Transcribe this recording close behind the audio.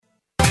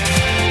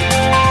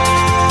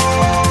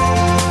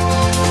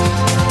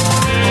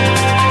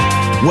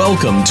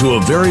Welcome to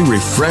a very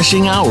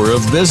refreshing hour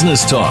of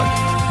business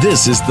talk.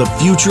 This is The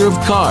Future of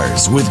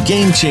Cars with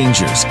Game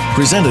Changers,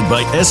 presented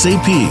by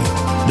SAP.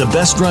 The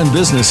best-run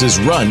businesses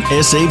run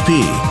SAP.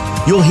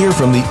 You'll hear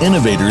from the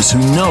innovators who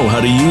know how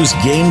to use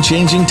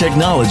game-changing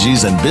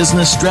technologies and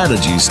business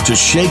strategies to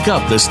shake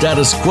up the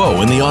status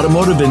quo in the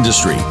automotive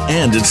industry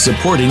and its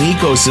supporting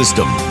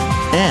ecosystem,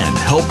 and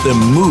help them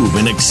move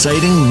in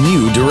exciting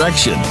new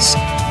directions.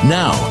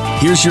 Now,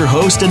 here's your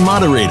host and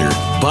moderator,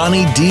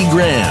 Bonnie D.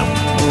 Graham.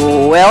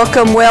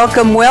 Welcome,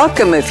 welcome,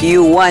 welcome. If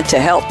you want to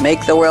help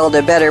make the world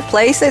a better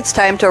place, it's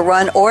time to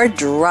run or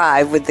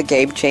drive with the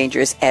Game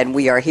Changers, and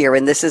we are here,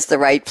 and this is the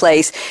right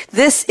place.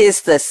 This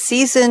is the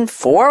season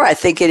 4, I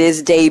think it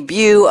is,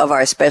 debut of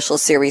our special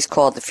series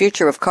called The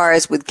Future of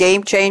Cars with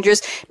Game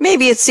Changers.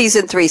 Maybe it's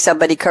season 3,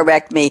 somebody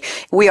correct me.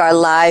 We are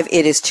live.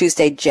 It is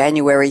Tuesday,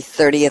 January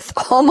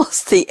 30th,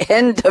 almost the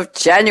end of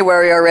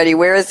January already.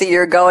 Where is the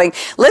year going?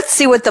 Let's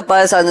see what the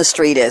buzz on the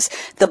street is.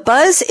 The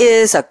buzz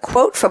is a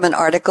quote from an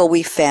article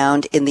we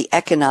found in the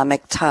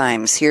Economic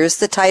Times. Here's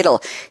the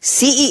title: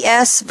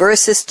 CES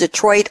versus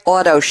Detroit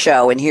Auto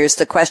Show. And here's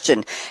the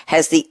question: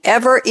 has the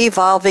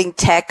ever-evolving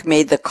tech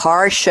made the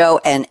car show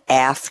an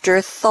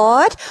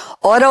afterthought?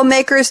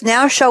 Automakers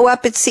now show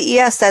up at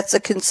CES, that's a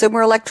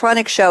consumer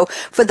electronics show,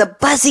 for the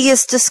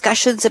buzziest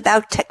discussions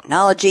about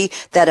technology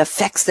that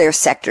affects their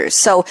sectors.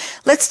 So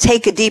let's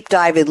take a deep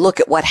dive and look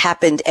at what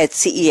happened at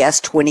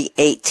CES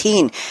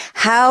 2018.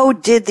 How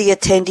did the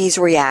attendees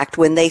react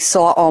when they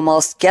saw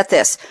almost, get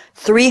this,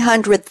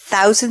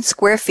 300,000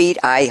 square feet,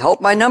 I hope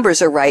my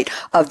numbers are right,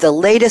 of the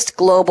latest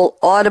global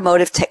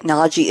automotive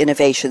technology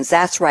innovations?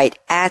 That's right,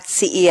 at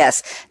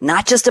CES.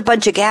 Not just a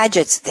bunch of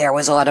gadgets, there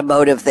was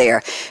automotive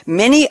there.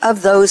 Many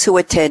of those who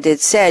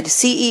attended said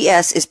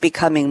CES is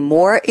becoming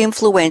more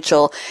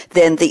influential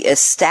than the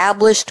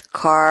established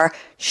car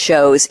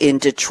shows in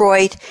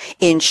Detroit,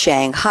 in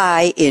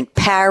Shanghai, in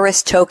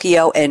Paris,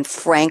 Tokyo, and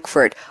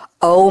Frankfurt.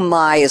 Oh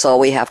my, is all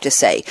we have to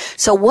say.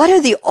 So what are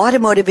the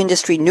automotive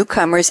industry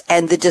newcomers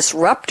and the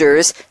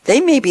disruptors?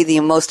 They may be the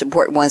most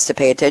important ones to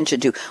pay attention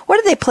to. What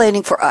are they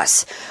planning for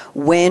us?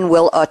 When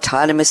will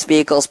autonomous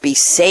vehicles be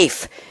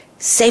safe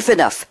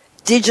enough,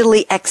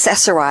 digitally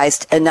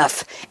accessorized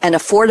enough, and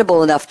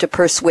affordable enough to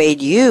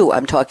persuade you,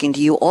 I'm talking to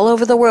you all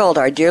over the world,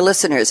 our dear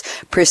listeners,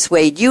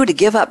 persuade you to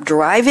give up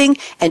driving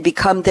and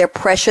become their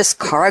precious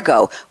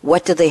cargo?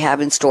 What do they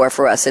have in store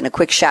for us? And a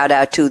quick shout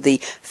out to the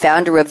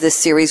founder of this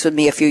series with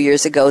me a few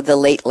years ago, the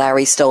late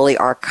Larry Stoley,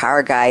 our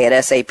car guy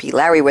at SAP.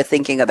 Larry, we're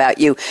thinking about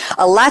you.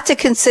 A lot to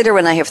consider,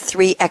 and I have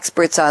 3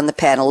 experts on the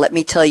panel. Let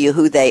me tell you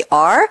who they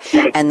are,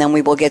 and then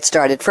we will get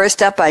started.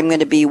 First up, I'm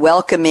going to be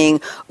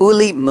welcoming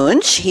Uli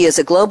Muench. He is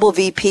a global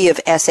VP of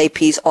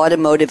SAP's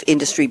Automotive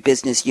Industry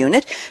Business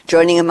Unit.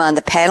 Joining him on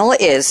the panel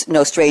is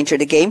no stranger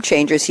to Game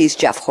Changers. He's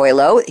Jeff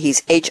Hojlo.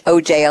 He's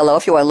Hojlo,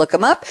 if you want to look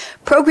him up.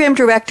 Program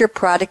Director,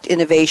 Product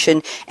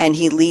Innovation, and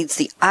he leads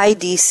the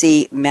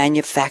IDC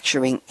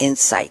Manufacturing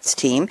Insights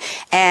team.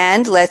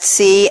 And let's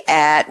see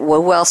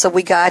who else have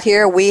we got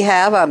here? We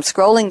have, I'm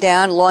scrolling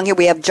down along here,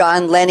 we have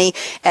John Leney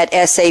at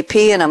SAP,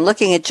 and I'm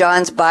looking at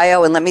John's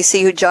bio, and let me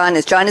see who John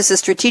is. John is the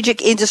Strategic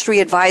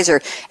Industry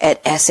Advisor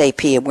at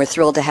SAP, and we're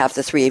thrilled to have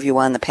the 3 of you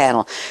on the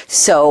panel.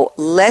 So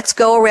let's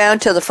go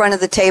around to the front of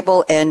the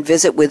table and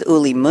visit with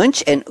Uli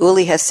Muench. And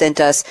Uli has sent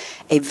us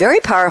a very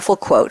powerful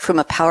quote from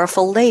a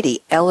powerful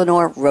lady,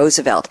 Eleanor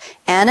Roosevelt.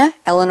 Anna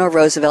Eleanor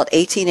Roosevelt,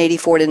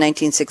 1884 to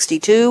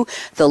 1962,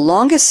 the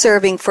longest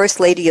serving First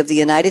Lady of the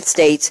United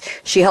States.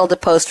 She held the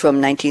post from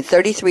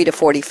 1933 to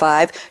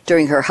 45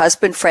 during her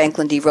husband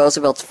Franklin D.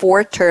 Roosevelt's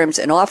 4 terms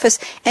in office,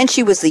 and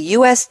she was the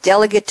U.S.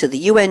 delegate to the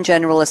UN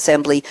General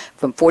Assembly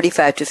from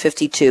 45 to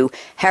 52.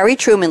 Harry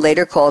Truman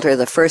later called her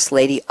the First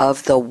Lady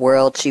of the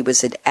world. She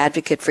was an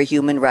advocate for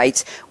human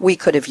rights. We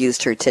could have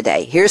used her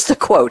today. Here's the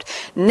quote: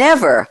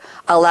 "Never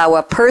allow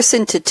a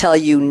person to tell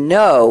you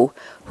no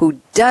who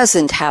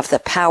doesn't have the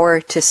power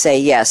to say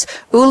yes."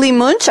 Uli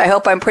Muench, I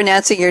hope I'm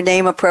pronouncing your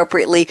name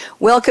appropriately.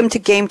 Welcome to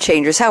Game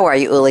Changers. How are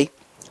you, Uli?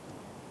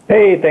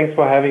 Hey, thanks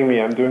for having me.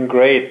 I'm doing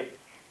great.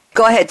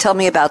 Go ahead. Tell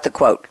me about the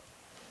quote.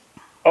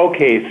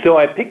 Okay, so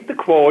I picked the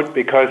quote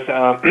because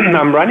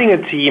I'm running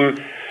a team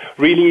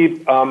really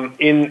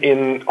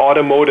in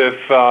automotive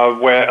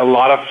where a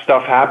lot of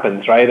stuff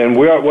happens, right? And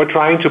we're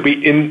trying to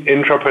be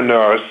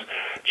entrepreneurs,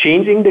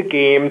 changing the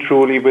game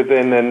truly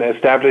within an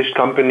established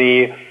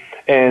company.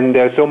 And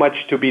there's so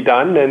much to be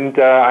done, and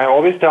I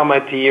always tell my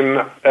team,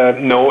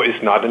 no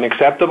is not an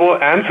acceptable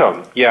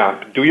answer.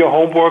 Yeah, do your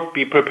homework,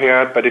 be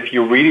prepared, but if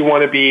you really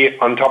want to be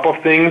on top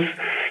of things,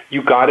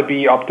 you got to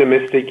be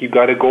optimistic, you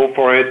got to go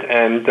for it.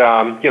 And,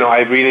 I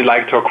really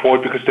liked her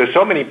quote because there's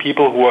so many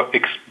people who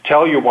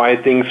tell you why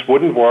things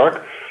wouldn't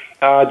work.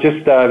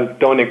 Just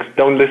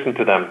don't listen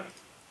to them.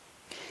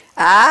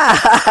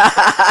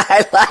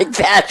 I like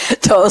that.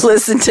 Don't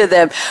listen to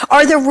them.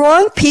 Are the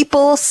wrong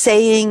people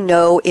saying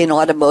no in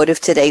automotive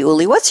today,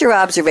 Uli? What's your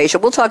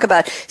observation? We'll talk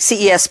about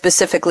CES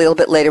specifically a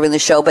little bit later in the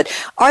show, but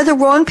are the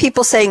wrong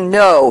people saying,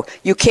 no,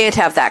 you can't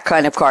have that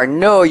kind of car.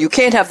 No, you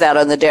can't have that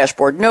on the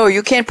dashboard. No,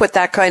 you can't put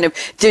that kind of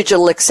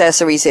digital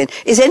accessories in.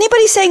 Is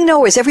anybody saying no,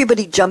 or is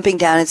everybody jumping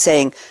down and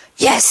saying,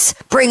 yes,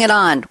 bring it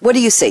on? What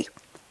do you see?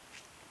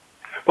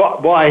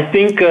 Well, I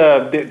think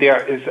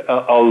there is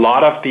a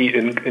lot of the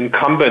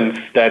incumbents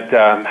that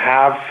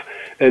have,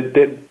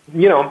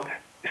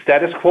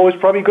 status quo is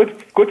probably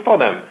good for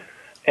them,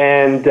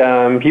 and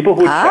people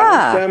who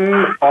challenge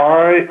them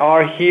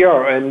are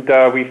here, and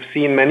we've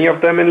seen many of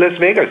them in Las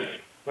Vegas,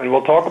 and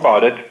we'll talk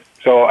about it.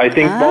 So I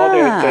think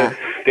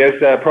there's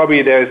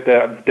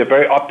the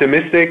very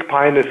optimistic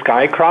pie in the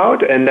sky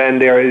crowd, and then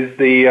there is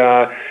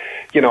the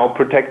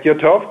protect your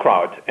turf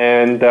crowd.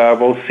 And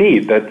we'll see.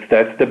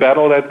 That's the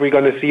battle that we're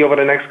going to see over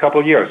the next couple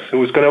of years.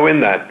 Who's going to win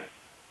that?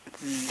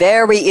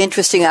 Very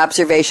interesting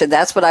observation.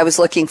 That's what I was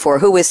looking for.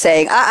 Who is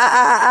saying,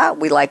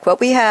 we like what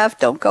we have.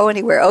 Don't go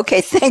anywhere. Okay,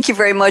 thank you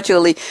very much,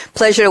 Uli.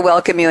 Pleasure to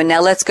welcome you. And now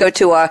let's go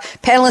to our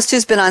panelist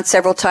who's been on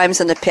several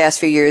times in the past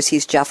few years.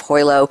 He's Jeff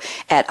Hojlo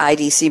at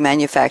IDC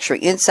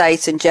Manufacturing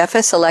Insights. And Jeff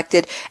has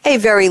selected a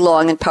very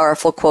long and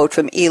powerful quote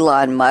from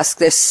Elon Musk.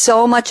 There's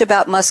so much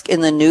about Musk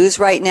in the news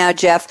right now,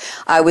 Jeff.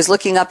 I was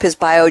looking up his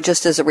bio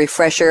just as a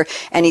refresher,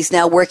 and he's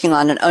now working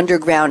on an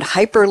underground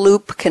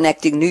hyperloop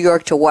connecting New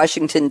York to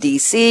Washington,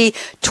 D.C.,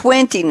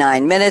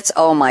 29 minutes.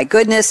 Oh my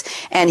goodness.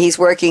 And he's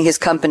working his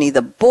company,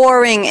 The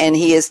Boring, and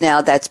he is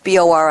now, that's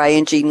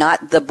Boring,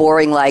 not the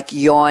boring like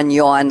yawn,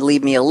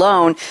 leave me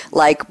alone,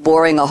 like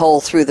boring a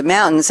hole through the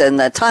mountains and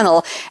the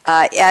tunnel.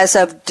 As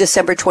of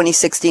December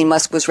 2016,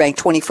 Musk was ranked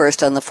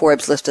 21st on the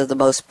Forbes list of the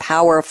most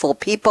powerful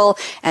people,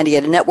 and he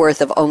had a net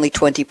worth of only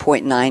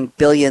 $20.9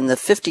 billion, the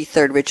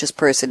 53rd richest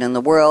person in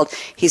the world.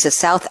 He's a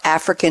South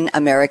African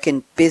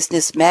American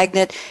business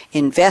magnate,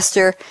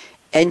 investor,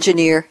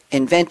 engineer,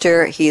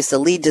 inventor. He is the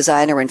lead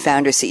designer and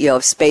founder CEO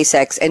of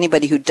SpaceX.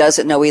 Anybody who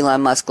doesn't know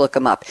Elon Musk, look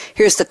him up.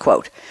 Here's the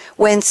quote.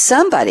 When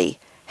somebody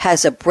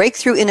has a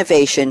breakthrough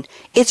innovation,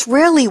 it's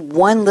rarely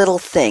one little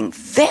thing.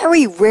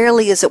 Very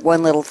rarely is it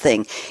one little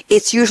thing.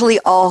 It's usually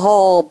a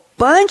whole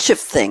bunch of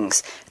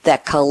things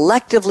that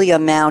collectively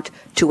amount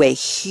to a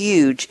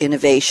huge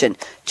innovation.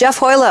 Jeff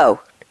Hojlo,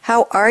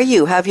 how are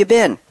you? How have you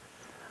been?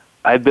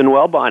 I've been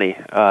well, Bonnie.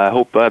 I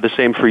hope the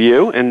same for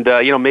you. And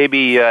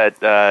maybe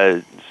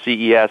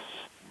CES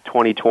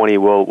 2020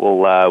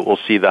 we'll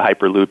see the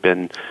Hyperloop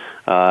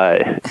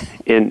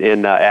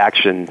in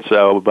action.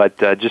 So, but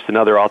just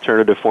another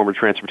alternative form of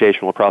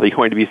transportation we're probably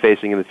going to be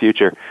facing in the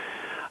future.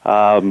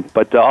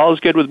 But all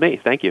is good with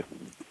me. Thank you.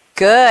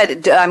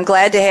 Good. I'm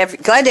glad to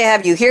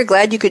have you here.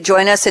 Glad you could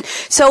join us. And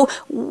so,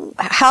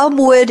 how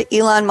would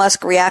Elon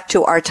Musk react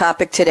to our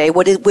topic today?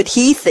 What would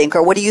he think,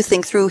 or what do you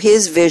think through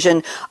his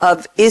vision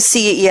of, is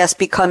CES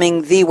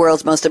becoming the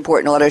world's most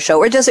important auto show,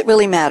 or does it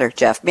really matter,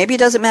 Jeff? Maybe it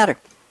doesn't matter.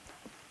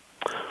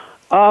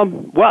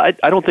 Well,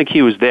 I don't think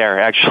he was there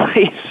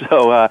actually,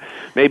 so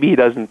maybe he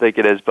doesn't think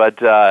it is.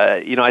 But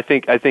I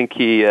think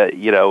he,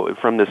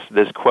 from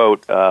this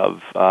quote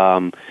of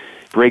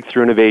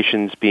breakthrough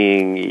innovations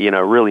being,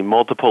 really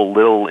multiple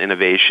little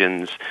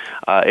innovations.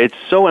 It's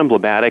so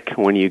emblematic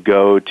when you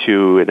go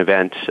to an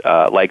event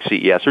like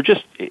CES, or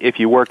just if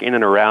you work in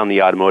and around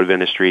the automotive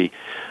industry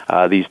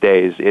these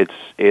days.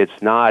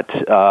 It's not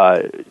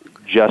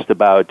just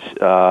about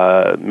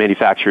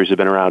manufacturers who've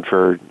been around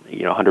for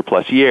 100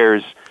 plus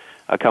years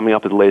coming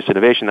up with the latest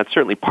innovation. That's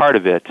certainly part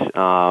of it.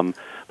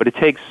 But it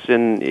takes,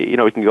 and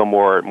we can go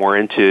more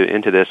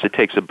into this. It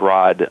takes a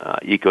broad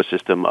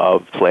ecosystem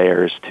of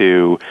players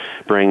to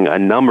bring a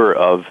number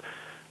of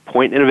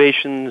point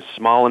innovations,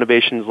 small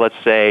innovations, let's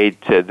say,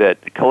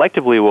 that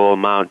collectively will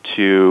amount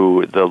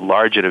to the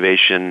large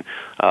innovation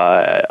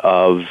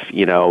of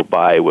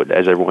by what,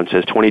 as everyone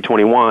says,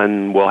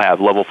 2021 we'll have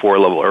level 4,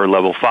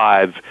 level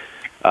 5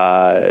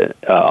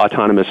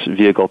 autonomous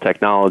vehicle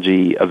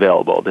technology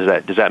available.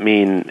 Does that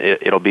mean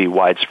it'll be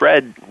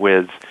widespread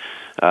with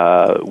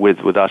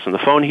us on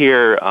the phone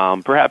here?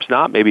 Perhaps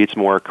not. Maybe it's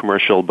more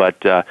commercial, but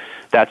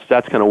that's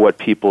kind of what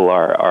people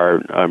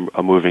are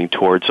moving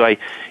towards. So I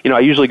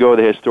usually go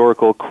with a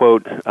historical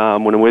quote when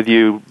I'm with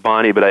you,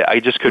 Bonnie, but I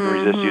just couldn't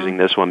resist using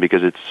this one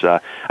because it's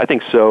I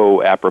think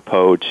so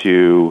apropos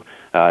to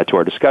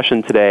our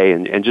discussion today,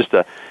 and just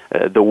the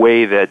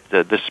way that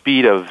the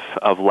speed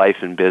of life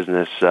and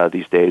business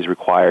these days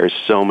requires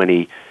so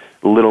many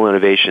little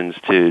innovations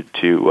to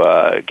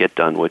get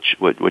done, which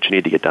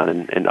need to get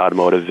done, and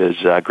automotive is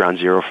ground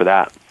zero for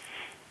that.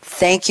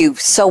 Thank you.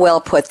 So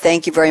well put.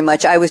 Thank you very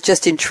much. I was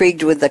just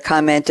intrigued with the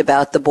comment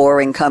about the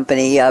Boring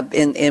Company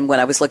in when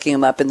I was looking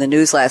him up in the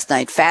news last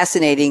night.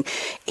 Fascinating.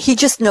 He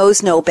just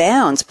knows no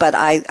bounds, but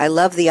I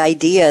love the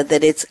idea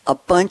that it's a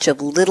bunch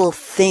of little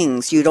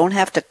things. You don't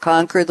have to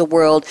conquer the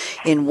world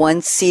in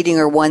one seating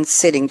or one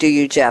sitting, do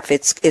you, Jeff?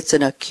 It's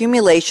an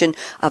accumulation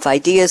of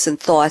ideas and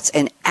thoughts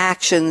and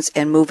actions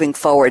and moving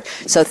forward.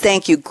 So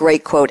thank you.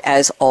 Great quote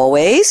as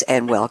always,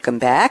 and welcome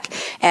back.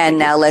 And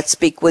now let's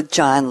speak with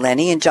John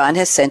Leney, and John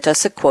has sent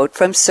us a quote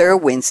from Sir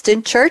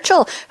Winston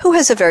Churchill, who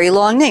has a very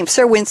long name.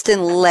 Sir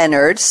Winston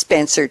Leonard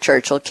Spencer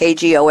Churchill,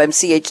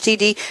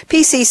 KGOMCHTD,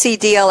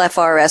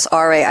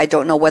 PCCDLFRSRA. I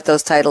don't know what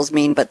those titles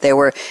mean, but they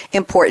were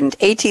important.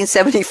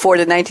 1874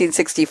 to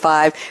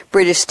 1965,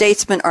 British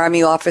statesman,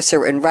 army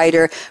officer, and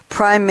writer,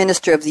 Prime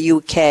Minister of the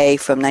UK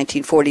from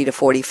 1940 to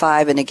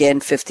 45, and again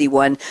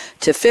 51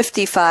 to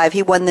 55.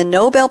 He won the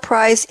Nobel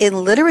Prize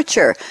in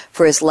Literature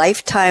for his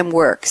lifetime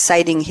work,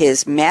 citing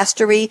his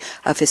mastery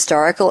of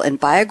historical and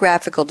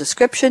biographical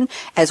description,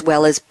 as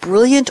well as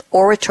brilliant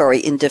oratory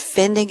in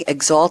defending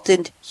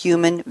exalted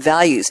human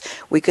values.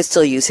 We could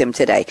still use him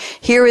today.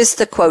 Here is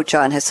the quote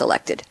John has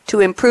selected. To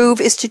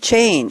improve is to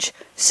change.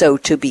 So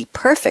to be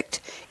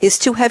perfect is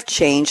to have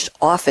changed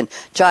often.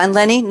 John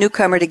Leney,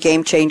 newcomer to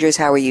Game Changers.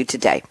 How are you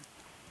today?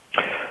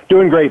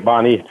 Doing great,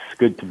 Bonnie. It's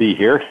good to be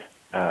here.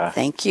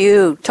 Thank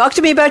you. Talk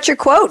to me about your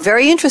quote.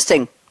 Very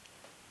interesting.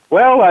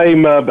 Well,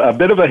 I'm a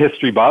bit of a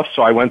history buff,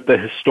 so I went the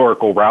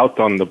historical route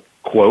on the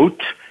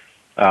quote.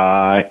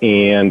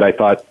 And I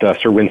thought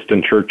Sir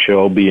Winston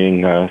Churchill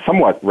being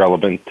somewhat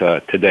relevant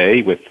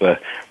today with the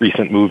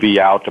recent movie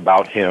out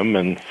about him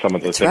and some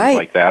of the things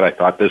like that, I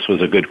thought this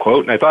was a good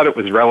quote, and I thought it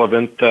was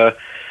relevant to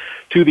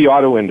the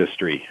auto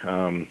industry,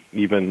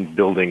 even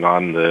building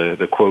on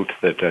the quote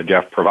that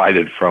Jeff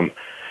provided from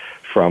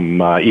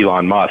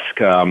Elon Musk.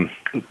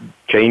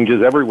 Change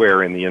is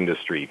everywhere in the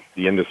industry.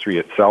 The industry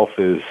itself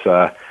is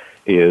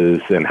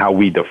and how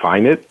we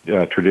define it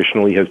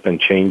traditionally has been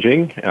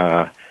changing.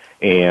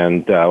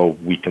 And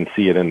we can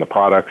see it in the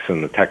products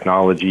and the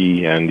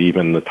technology and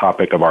even the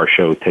topic of our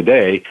show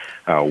today,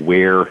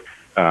 where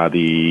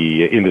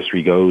the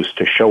industry goes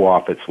to show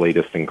off its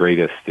latest and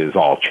greatest is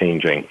all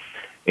changing.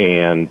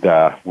 And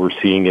we're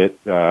seeing it,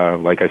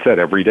 like I said,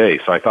 every day.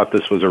 So I thought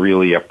this was a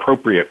really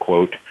appropriate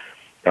quote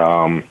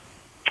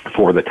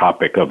for the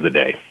topic of the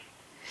day.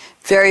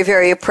 Very,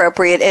 very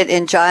appropriate.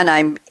 And John,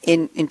 I'm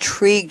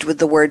intrigued with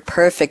the word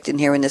perfect in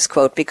here in this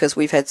quote because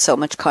we've had so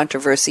much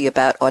controversy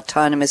about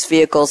autonomous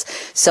vehicles,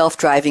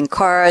 self-driving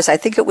cars. I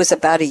think it was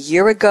about a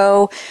year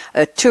ago,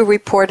 two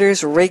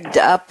reporters rigged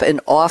up an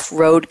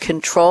off-road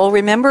control,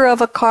 remember,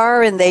 of a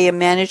car, and they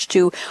managed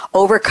to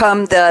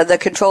overcome the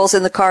controls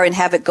in the car and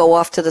have it go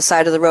off to the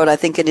side of the road, I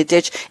think in a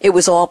ditch. It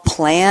was all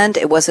planned.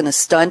 It wasn't a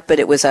stunt, but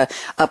it was a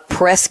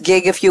press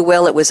gig, if you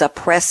will. It was a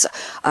press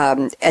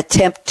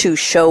attempt to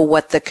show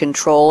what the control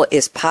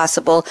is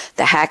possible,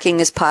 the hacking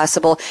is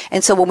possible.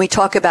 And so when we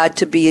talk about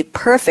to be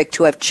perfect,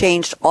 to have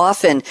changed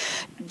often,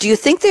 do you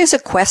think there's a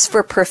quest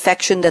for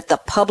perfection that the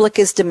public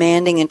is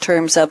demanding in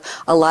terms of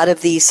a lot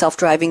of these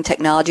self-driving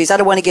technologies? I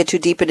don't want to get too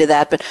deep into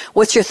that, but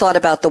what's your thought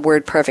about the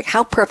word perfect?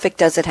 How perfect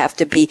does it have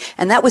to be?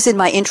 And that was in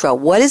my intro.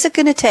 What is it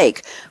going to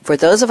take for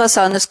those of us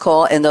on this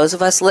call and those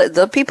of us,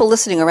 the people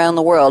listening around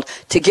the world,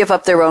 to give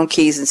up their own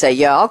keys and say,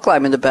 yeah, I'll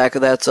climb in the back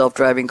of that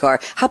self-driving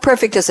car? How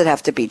perfect does it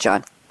have to be,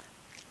 John?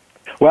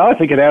 Well, I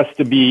think it has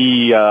to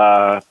be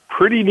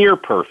pretty near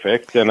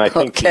perfect, and I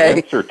think the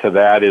answer to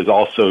that is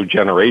also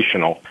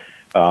generational.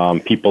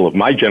 People of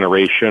my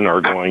generation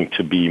are going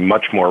to be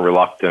much more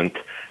reluctant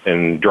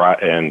and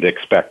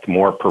expect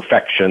more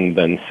perfection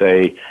than,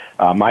 say,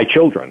 my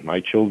children.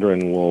 My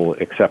children will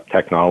accept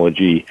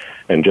technology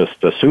and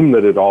just assume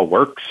that it all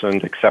works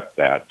and accept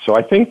that. So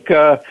I think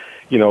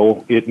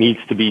it needs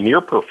to be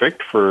near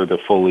perfect for the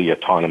fully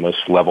autonomous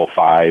level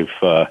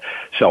 5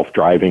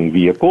 self-driving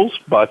vehicles,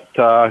 but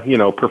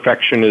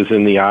perfection is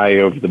in the eye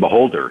of the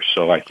beholder.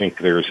 So I think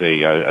there's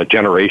a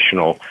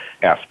generational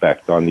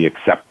aspect on the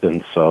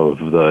acceptance of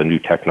the new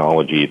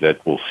technology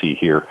that we'll see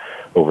here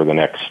over the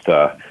next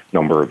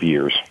number of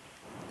years.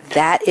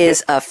 That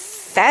is a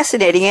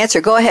fascinating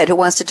answer. Go ahead. Who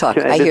wants to talk?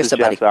 I hear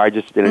somebody. Jeff, sorry,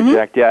 just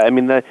interject. Mm-hmm. Yeah, I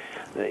mean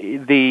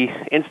the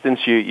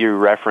instance you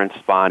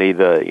referenced, Bonnie,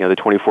 the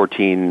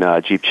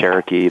 2014 Jeep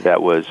Cherokee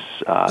that was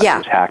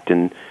hacked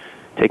and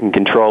taken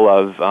control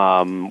of,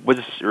 was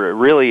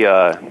really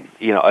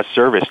a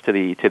service to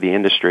the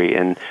industry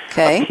and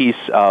a piece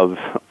of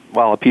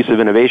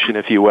innovation,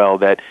 if you will,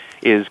 that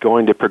is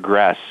going to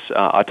progress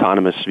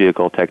autonomous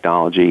vehicle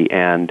technology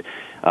and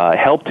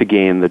help to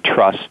gain the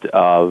trust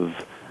of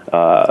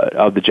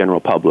the general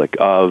public,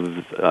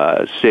 of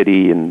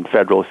city and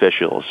federal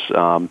officials,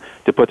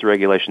 to put the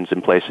regulations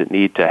in place that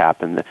need to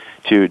happen,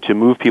 to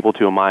move people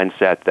to a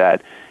mindset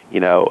that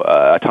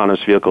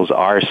autonomous vehicles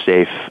are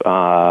safe,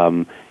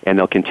 and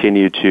they'll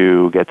continue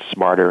to get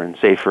smarter and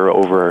safer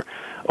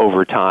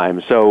over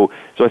time. So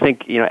I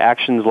think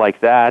actions like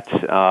that,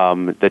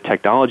 the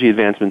technology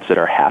advancements that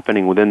are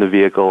happening within the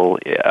vehicle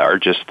are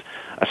just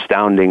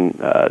astounding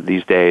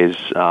these days,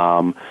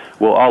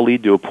 will all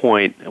lead to a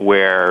point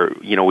where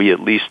we at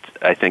least,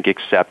 I think,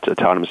 accept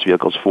autonomous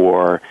vehicles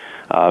for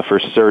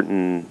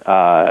certain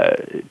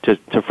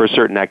for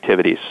certain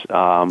activities.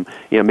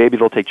 Maybe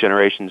it'll take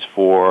generations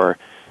for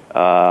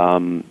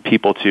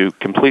people to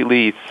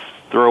completely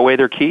throw away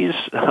their keys,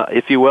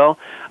 if you will.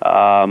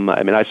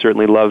 I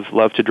certainly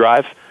love to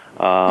drive.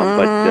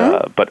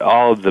 But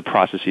all of the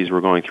processes we're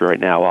going through right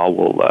now,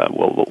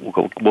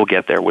 we'll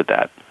get there with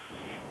that.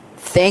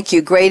 Thank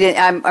you. Great.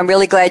 I'm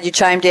really glad you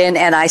chimed in,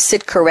 and I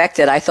sit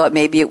corrected. I thought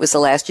maybe it was the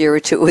last year or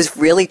two. It was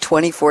really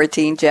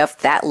 2014, Jeff,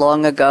 that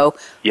long ago,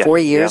 4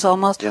 years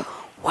almost. Yeah.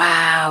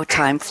 Wow,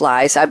 time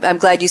flies. I'm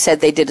glad you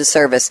said they did a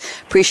service.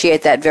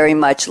 Appreciate that very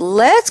much.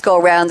 Let's go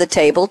around the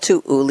table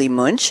to Uli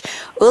Muench.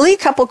 Uli, a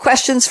couple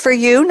questions for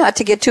you, not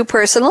to get too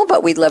personal,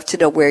 but we'd love to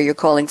know where you're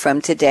calling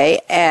from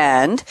today.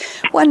 And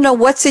want to know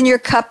what's in your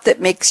cup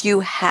that makes you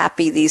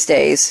happy these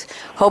days.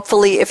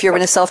 Hopefully, if you're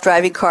in a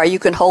self-driving car, you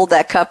can hold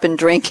that cup and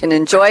drink and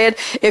enjoy it.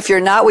 If you're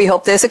not, we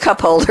hope there's a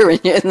cup holder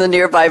in the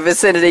nearby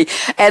vicinity.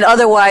 And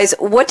otherwise,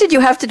 what did you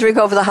have to drink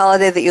over the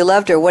holiday that you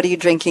loved, or what are you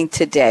drinking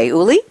today?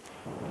 Uli?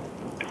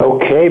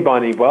 Okay,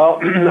 Bonnie. Well,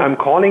 I'm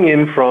calling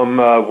in from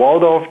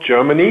Waldorf,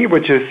 Germany,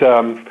 which is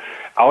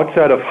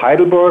outside of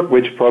Heidelberg,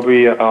 which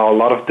probably a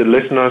lot of the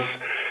listeners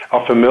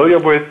are familiar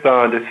with,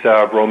 this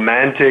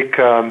romantic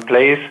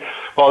place.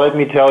 Well, let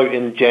me tell you,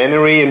 in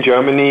January in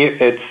Germany,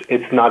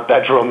 it's not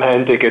that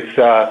romantic. It's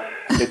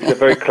a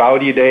very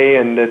cloudy day,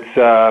 and it's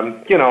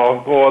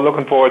we're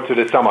looking forward to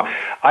the summer.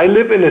 I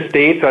live in the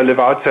States. I live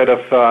outside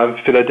of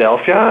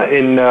Philadelphia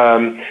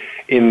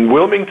in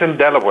Wilmington,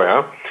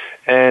 Delaware.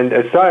 And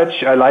as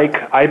such, I like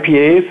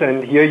IPAs,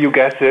 and here you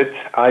guess it.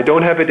 I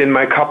don't have it in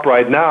my cup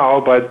right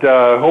now, but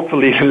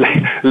hopefully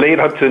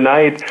later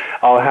tonight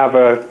I'll have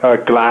a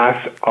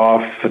glass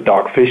of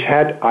Dogfish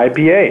Head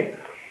IPA.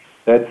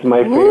 That's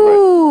my favorite.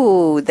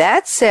 Ooh,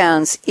 that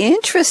sounds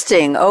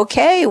interesting.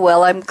 Okay,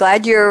 well, I'm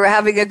glad you're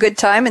having a good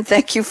time, and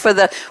thank you for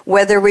the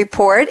weather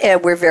report,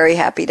 and we're very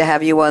happy to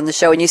have you on the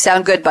show. And you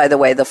sound good, by the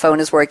way. The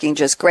phone is working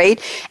just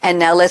great. And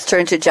now let's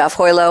turn to Jeff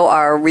Hojlo,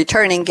 our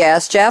returning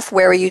guest. Jeff,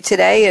 where are you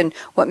today, and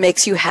what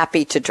makes you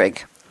happy to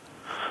drink?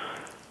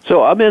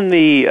 So I'm in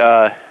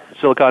the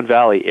Silicon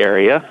Valley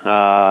area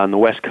on the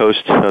west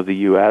coast of the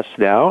U.S.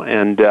 now,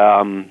 and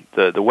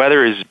the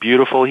weather is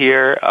beautiful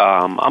here.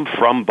 I'm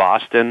from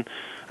Boston,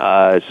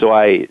 so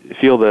I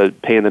feel the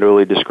pain that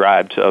Uli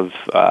described of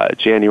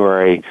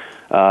January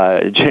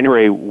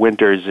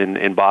winters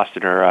in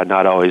Boston are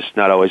not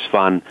always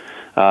fun.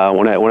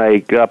 When I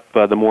got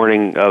up the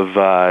morning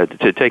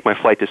to take my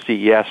flight to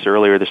CES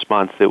earlier this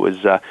month, it was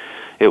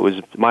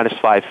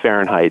 -5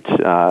 Fahrenheit.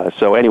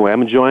 So anyway,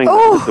 I'm enjoying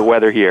the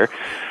weather here.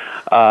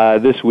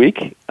 This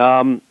week,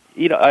 by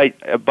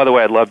the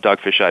way, I love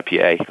Dogfish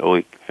IPA.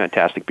 Oh,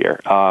 fantastic beer.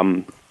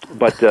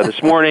 But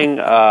this morning,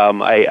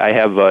 I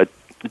have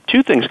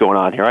two things going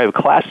on here. I have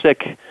a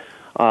classic,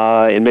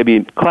 and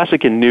maybe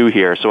classic and new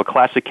here. So a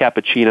classic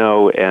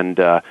cappuccino and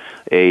a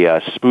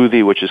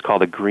smoothie, which is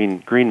called a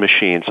green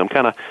machine. So I'm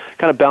kind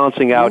of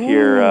balancing out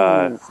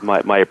here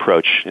my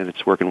approach, and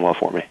it's working well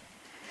for me.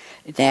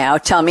 Now,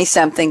 tell me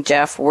something,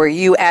 Jeff. Were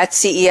you at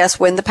CES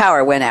when the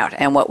power went out,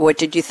 and what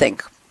did you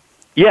think?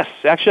 Yes,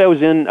 actually,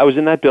 I was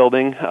in that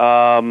building,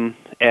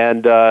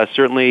 and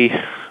certainly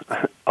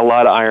a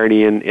lot of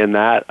irony in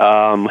that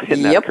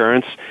that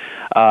occurrence.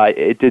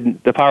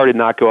 The power did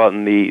not go out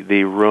in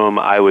the room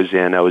I was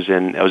in. I was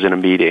in a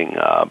meeting,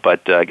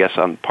 but I guess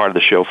on part of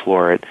the show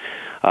floor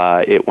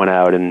it went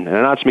out, and an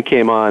announcement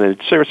came on.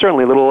 It's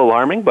certainly a little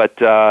alarming,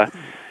 but I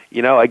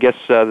guess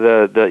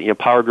the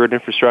power grid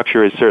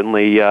infrastructure is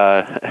certainly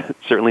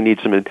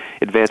needs some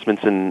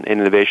advancements and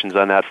innovations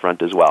on that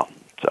front as well.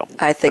 So,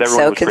 I think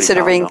so,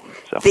 considering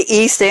the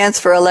E stands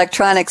for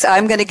electronics.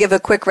 I'm going to give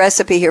a quick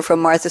recipe here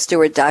from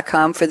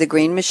marthastewart.com for the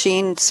green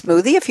machine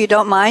smoothie, if you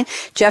don't mind.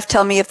 Jeff,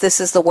 tell me if this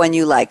is the one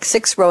you like.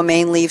 6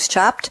 romaine leaves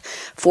chopped,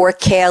 4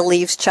 kale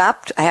leaves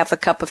chopped, half a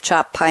cup of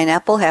chopped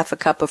pineapple, half a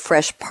cup of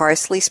fresh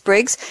parsley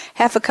sprigs,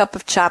 half a cup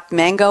of chopped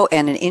mango,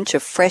 and an inch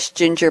of fresh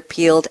ginger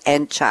peeled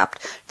and chopped.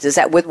 Does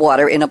that with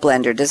water in a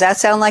blender? Does that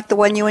sound like the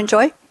one you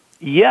enjoy?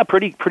 Yeah,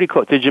 pretty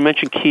close. Did you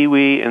mention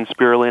kiwi and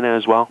spirulina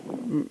as well?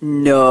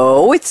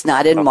 No, it's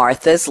not in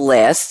Martha's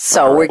list,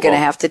 so we're going to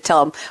have to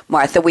tell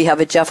Martha we have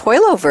a Jeff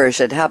Hojlo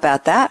version. How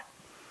about that?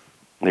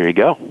 There you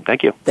go.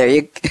 Thank you. There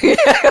you go.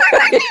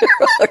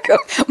 You're welcome.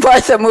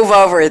 Martha, move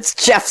over. It's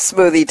Jeff's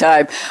smoothie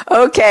time.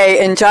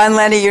 Okay, and John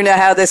Leney, you know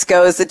how this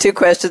goes. The 2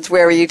 questions,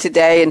 where are you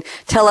today? And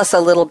tell us a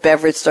little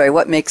beverage story.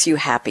 What makes you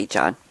happy,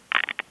 John?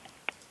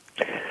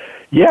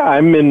 Yeah,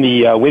 I'm in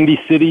the windy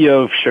city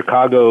of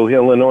Chicago,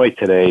 Illinois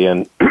today,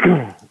 and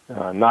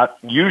not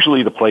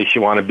usually the place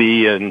you want to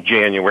be in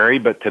January,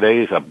 but today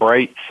is a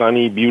bright,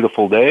 sunny,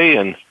 beautiful day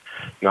and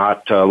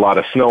not a lot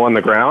of snow on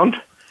the ground.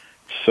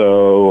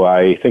 So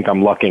I think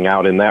I'm lucking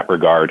out in that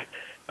regard,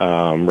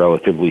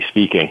 relatively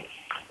speaking.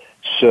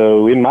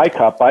 So in my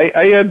cup, I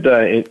had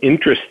an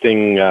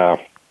interesting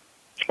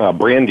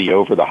brandy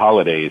over the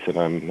holidays, and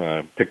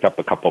I'm picked up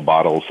a couple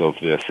bottles of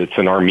this. It's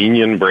an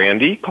Armenian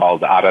brandy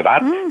called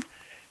afterthought,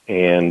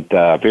 and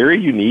very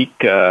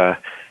unique.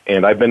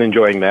 And I've been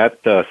enjoying that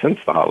since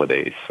the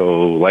holidays.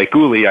 So, like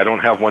Uli, I don't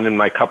have one in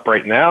my cup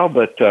right now,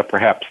 but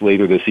perhaps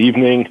later this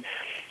evening,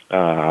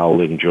 I'll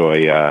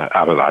enjoy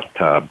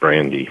afterthought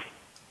brandy.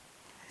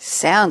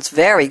 Sounds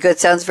very good.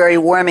 Sounds very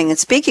warming. And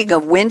speaking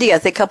of windy, I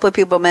think a couple of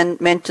people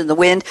mentioned the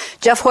wind.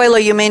 Jeff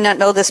Hojlo, you may not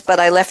know this,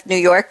 but I left New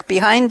York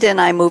behind and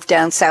I moved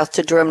down south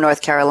to Durham,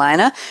 North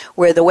Carolina,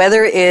 where the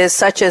weather is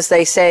such as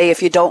they say,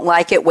 if you don't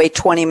like it, wait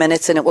 20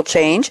 minutes and it will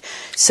change.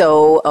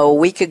 So a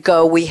week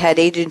ago, we had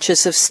 8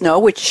 inches of snow,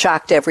 which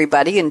shocked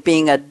everybody. And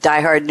being a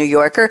diehard New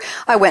Yorker,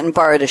 I went and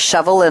borrowed a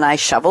shovel and I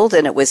shoveled,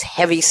 and it was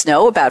heavy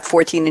snow, about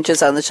 14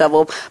 inches on the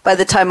shovel by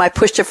the time I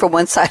pushed it from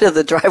one side of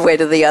the driveway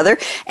to the other.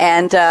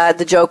 And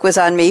the joke was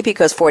on me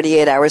because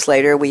 48 hours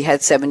later we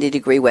had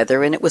 70-degree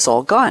weather and it was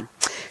all gone.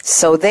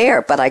 So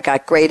there, but I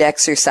got great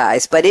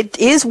exercise. But it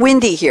is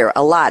windy here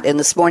a lot. And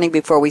this morning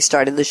before we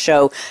started the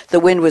show, the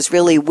wind was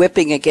really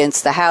whipping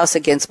against the house,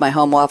 against my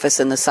home office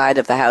and the side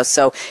of the house.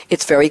 So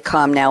it's very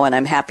calm now and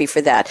I'm happy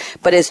for that.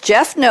 But as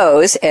Jeff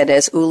knows, and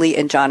as Uli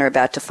and John are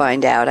about to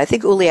find out, I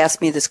think Uli asked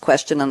me this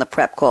question on the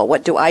prep call.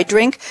 What do I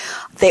drink?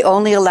 They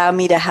only allow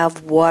me to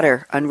have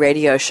water on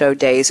radio show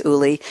days,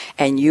 Uli,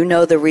 and you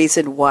know the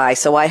reason why.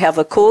 So I have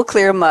a cool,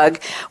 clear mug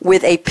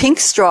with a pink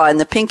straw, and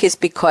the pink is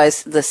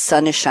because the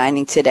sun is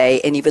shining today,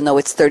 and even though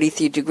it's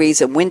 33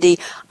 degrees and windy,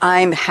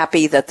 I'm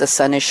happy that the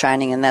sun is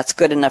shining, and that's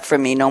good enough for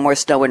me. No more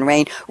snow and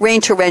rain. Rain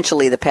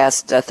torrentially the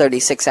past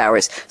 36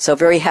 hours. So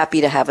very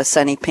happy to have a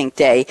sunny pink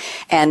day.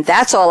 And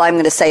that's all I'm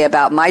going to say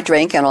about my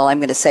drink, and all I'm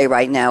going to say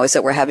right now is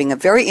that we're having a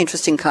very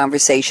interesting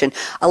conversation.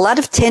 A lot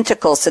of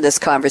tentacles to this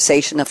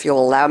conversation, if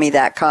you'll allow me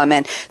that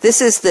comment.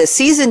 This is the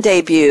season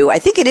debut. I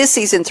think it is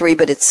season 3,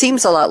 but it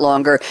seems a lot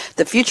longer.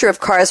 The Future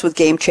of Cars with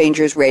Game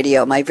Changers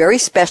Radio. My very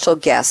special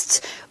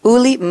guests,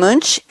 Uli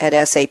Muench at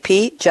SAP,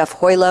 Jeff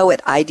Hojlo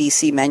at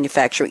IDC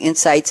Manufacturing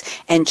Insights,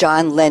 and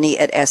John Leney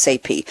at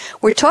SAP.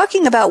 We're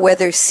talking about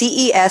whether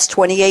CES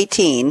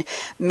 2018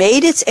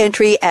 made its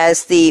entry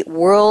as the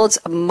world's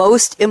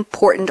most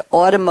important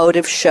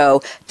automotive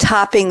show,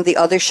 topping the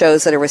other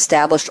shows that are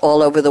established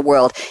all over the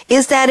world.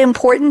 Is that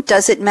important?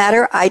 Does it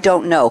matter? I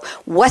don't know.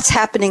 What's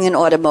happening in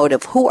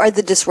automotive? Who are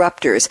the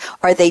disruptors?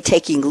 Are they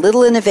taking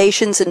little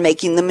innovations and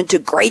making them into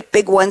great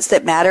big ones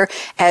that matter,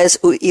 as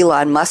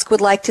Elon Musk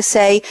would like to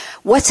say?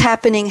 What's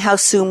happening? How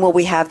soon will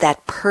we have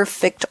that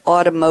perfect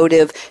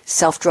automotive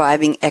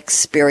self-driving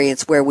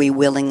experience where we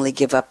willingly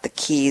give up the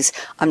keys?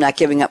 I'm not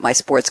giving up my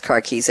sports car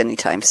keys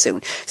anytime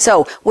soon.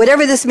 So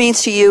whatever this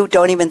means to you,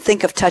 don't even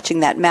think of touching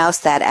that mouse,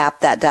 that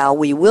app, that dial.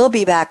 We will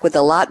be back with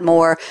a lot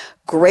more.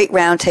 Great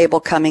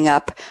roundtable coming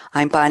up.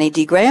 I'm Bonnie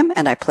D. Graham,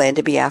 and I plan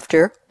to be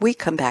after we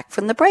come back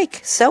from the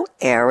break. So,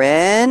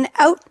 Aaron,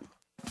 out.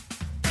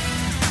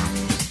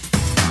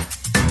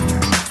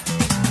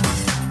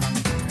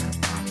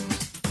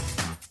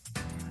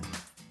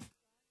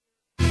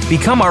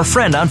 Become our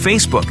friend on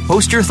Facebook.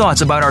 Post your thoughts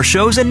about our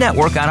shows and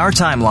network on our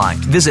timeline.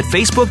 Visit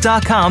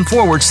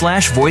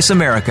Facebook.com/Voice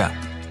America.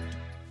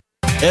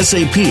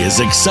 SAP is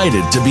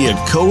excited to be a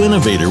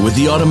co-innovator with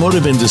the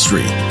automotive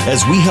industry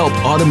as we help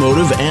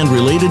automotive and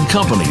related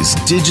companies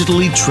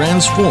digitally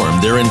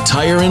transform their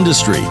entire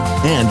industry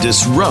and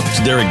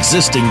disrupt their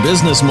existing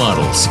business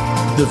models.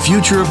 The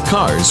Future of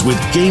Cars with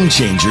Game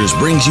Changers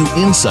brings you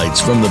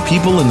insights from the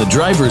people in the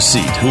driver's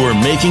seat who are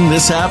making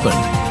this happen.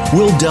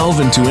 We'll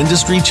delve into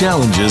industry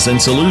challenges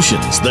and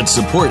solutions that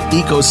support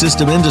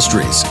ecosystem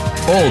industries,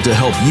 all to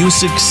help you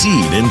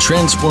succeed in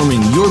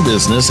transforming your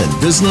business and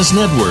business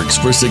networks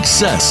for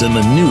success in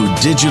the new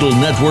digital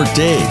networked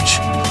age.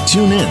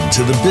 Tune in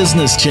to the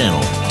Business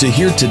Channel to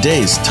hear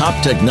today's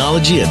top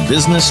technology and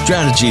business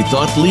strategy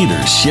thought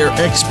leaders share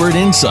expert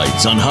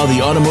insights on how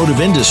the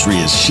automotive industry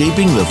is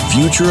shaping the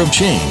future of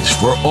change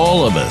for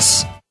all of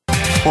us.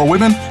 For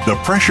women, the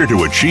pressure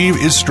to achieve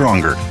is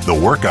stronger, the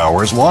work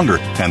hours longer,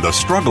 and the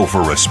struggle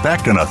for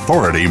respect and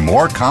authority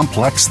more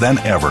complex than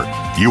ever.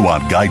 You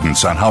want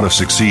guidance on how to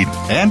succeed,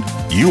 and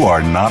you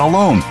are not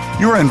alone.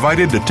 You're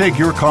invited to take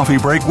your coffee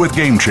break with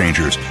Game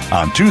Changers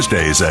on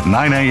Tuesdays at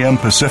 9 a.m.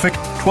 Pacific,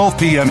 12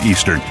 p.m.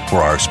 Eastern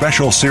for our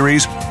special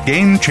series,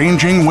 Game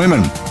Changing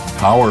Women.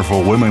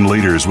 Powerful women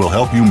leaders will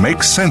help you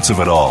make sense of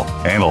it all,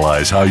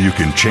 analyze how you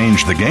can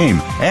change the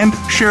game, and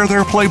share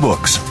their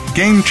playbooks.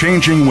 Game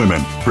Changing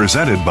Women,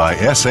 presented by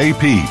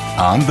SAP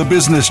on the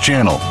Business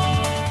Channel.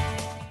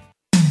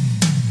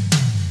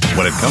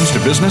 When it comes to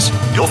business,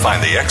 you'll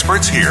find the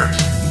experts here.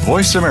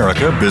 Voice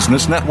America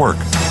Business Network.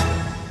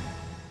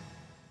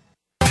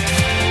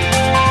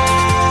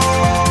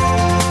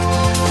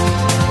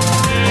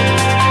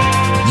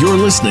 You're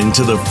listening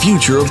to The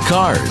Future of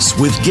Cars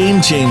with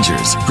Game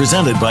Changers,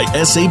 presented by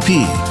SAP.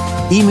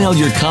 Email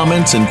your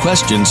comments and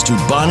questions to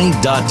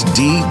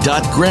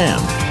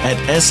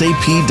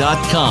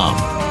bonnie.d.graham@sap.com.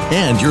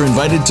 And you're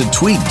invited to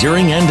tweet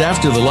during and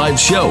after the live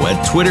show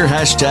at Twitter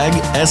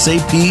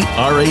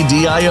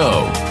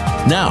 #SAPRADIO.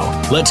 Now,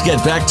 let's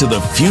get back to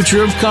The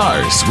Future of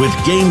Cars with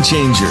Game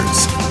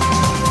Changers.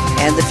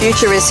 And the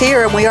future is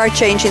here, and we are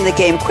changing the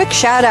game. Quick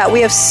shout out.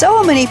 We have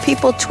so many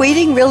people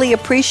tweeting. Really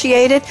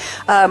appreciate it.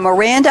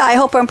 Miranda, I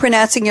hope I'm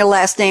pronouncing your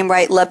last name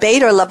right.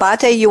 Labate or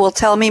Labate, you will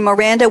tell me,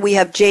 Miranda. We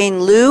have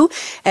Jane Liu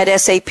at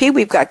SAP.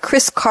 We've got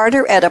Chris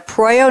Carter at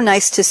Aproyo.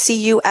 Nice to see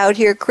you out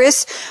here,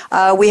 Chris.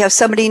 We have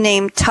somebody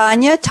named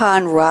Tanya,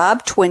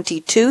 Rob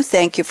 22.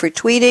 Thank you for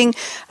tweeting.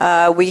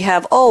 We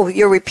have,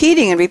 you're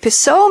repeating and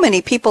so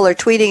many people are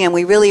tweeting, and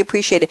we really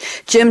appreciate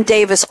it. Jim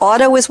Davis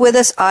Auto is with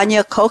us.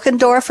 Anya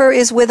Kokendorfer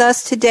is with us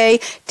today.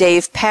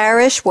 Dave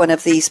Parrish, one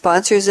of the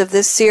sponsors of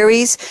this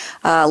series.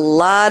 A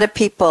lot of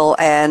people,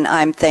 and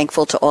I'm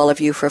thankful to all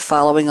of you for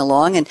following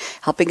along and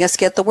helping us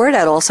get the word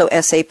out. Also,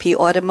 SAP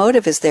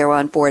Automotive is there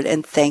on board,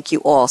 and thank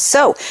you all.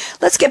 So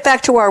let's get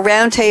back to our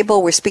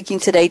roundtable. We're speaking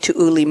today to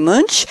Uli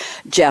Muench,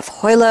 Jeff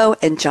Hojlo,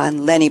 and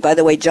John Leney. By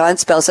the way, John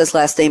spells his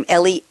last name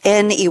Leney,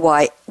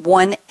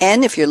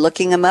 1N. If you're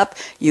looking him up,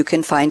 you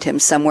can find him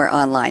somewhere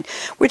online.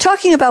 We're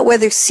talking about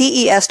whether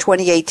CES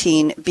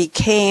 2018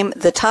 became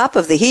the top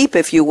of the heap,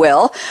 if you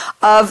will,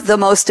 of the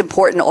most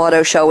important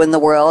auto show in the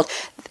world.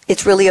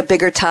 It's really a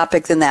bigger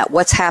topic than that.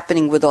 What's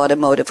happening with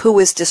automotive? Who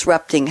is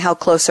disrupting? How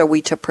close are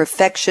we to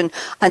perfection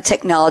on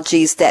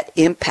technologies that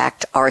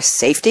impact our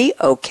safety?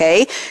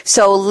 Okay,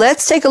 so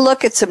let's take a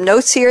look at some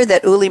notes here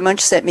that Uli Muench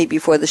sent me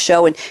before the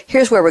show, and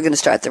here's where we're going to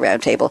start the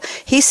roundtable.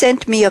 He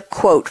sent me a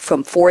quote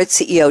from Ford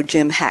CEO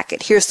Jim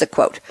Hackett. Here's the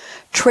quote.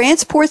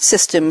 Transport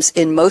systems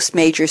in most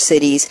major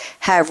cities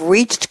have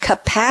reached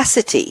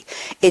capacity.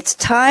 It's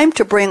time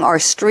to bring our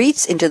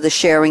streets into the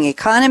sharing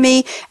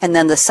economy. And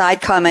then the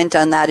side comment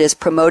on that is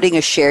promoting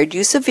a shared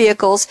use of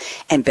vehicles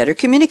and better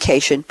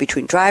communication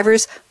between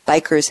drivers,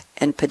 bikers,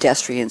 and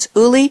pedestrians.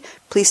 Uli,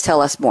 please tell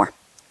us more.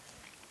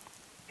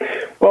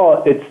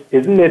 Well,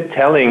 isn't it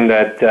telling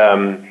that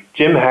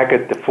Jim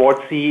Hackett, the Ford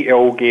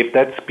CEO, gave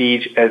that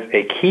speech as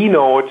a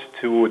keynote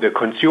to the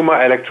Consumer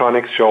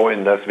Electronics Show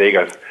in Las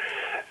Vegas?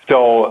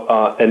 So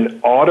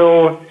an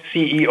auto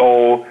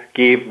CEO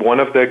gave one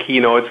of the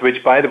keynotes,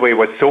 which, by the way,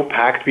 was so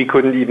packed we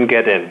couldn't even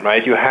get in,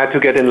 right? You had to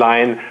get in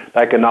line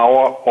like an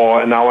hour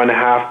or an hour and a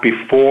half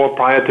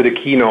prior to the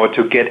keynote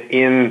to get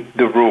in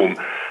the room.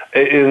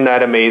 Isn't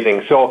that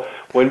amazing? So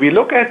when we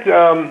look at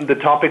the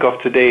topic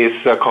of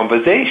today's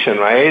conversation,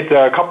 right,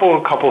 a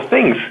couple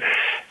things.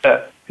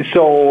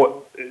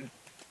 So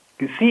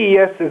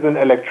CES is an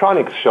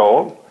electronics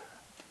show.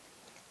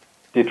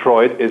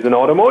 Detroit is an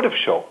automotive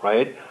show,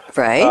 right?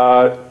 Right.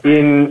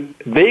 In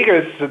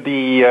Vegas,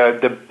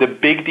 the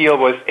big deal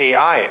was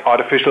AI,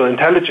 artificial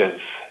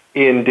intelligence.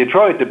 In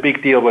Detroit, the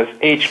big deal was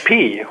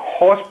HP,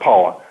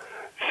 horsepower.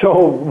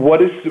 So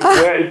where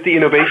is the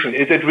innovation?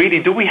 Is it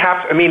really, do we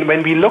have, I mean,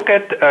 when we look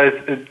at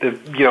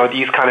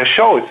these kind of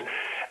shows,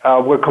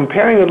 we're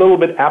comparing a little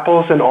bit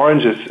apples and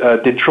oranges.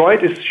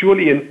 Detroit is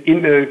surely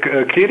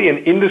clearly an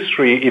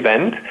industry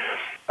event,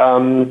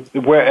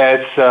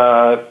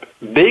 whereas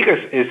Vegas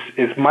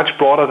is much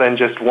broader than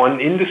just one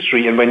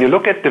industry. And when you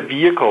look at the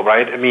vehicle,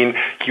 right, I mean,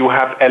 you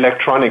have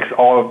electronics.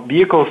 All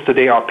vehicles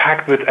today are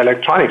packed with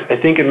electronics. I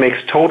think it makes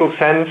total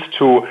sense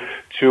to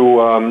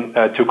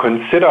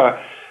consider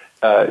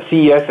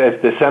CES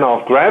as the center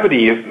of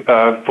gravity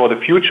for the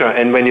future.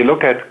 And when you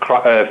look at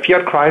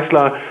Fiat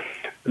Chrysler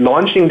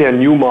launching their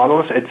new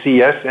models at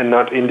CES and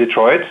not in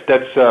Detroit,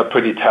 that's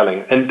pretty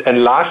telling.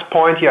 And last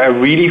point here, I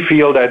really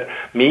feel that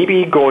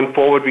maybe going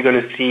forward we're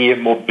going to see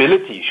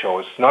mobility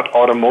shows, not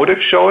automotive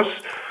shows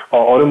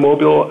or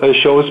automobile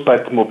shows,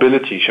 but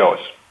mobility shows.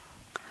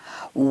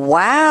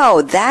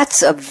 Wow,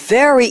 that's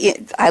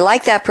I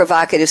like that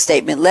provocative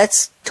statement.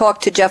 Let's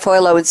talk to Jeff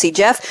Hojlo and see.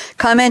 Jeff,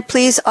 comment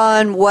please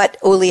on what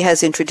Uli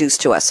has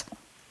introduced to us.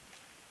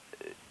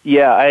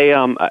 Yeah,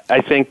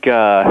 I think,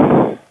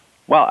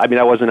 well, I mean,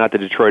 I wasn't at the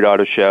Detroit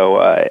Auto Show.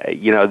 I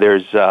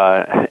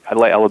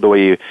love the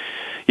way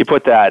you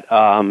put that.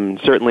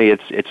 Certainly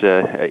it's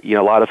a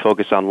lot of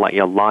focus on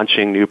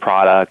launching new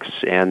products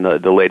and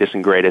the latest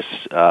and greatest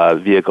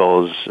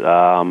vehicles,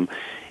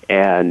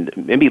 and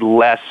maybe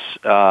less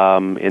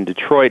in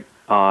Detroit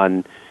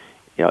on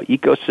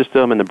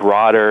ecosystem and the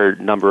broader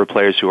number of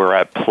players who are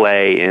at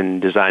play in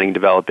designing,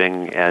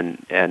 developing, and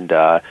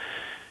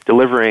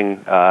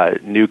delivering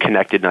new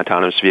connected and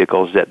autonomous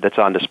vehicles that's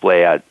on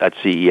display at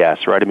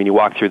CES, right? I mean, you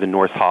walk through the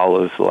North Hall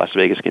of the Las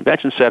Vegas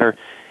Convention Center,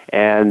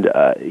 and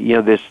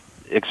this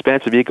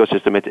expansive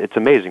ecosystem. It's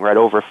amazing, right?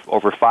 Over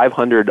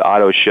 500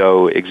 auto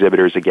show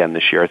exhibitors again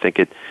this year. I think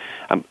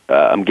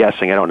I'm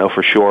guessing. I don't know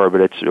for sure,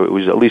 but it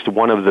was at least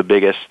one of the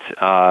biggest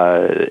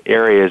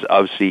areas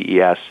of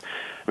CES.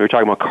 We were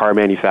talking about car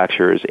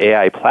manufacturers,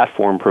 AI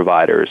platform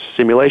providers,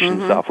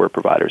 simulation software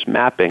providers,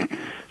 mapping,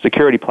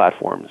 security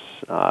platforms,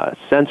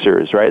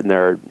 sensors, right? And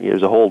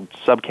there's a whole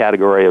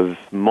subcategory of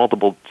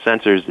multiple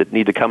sensors that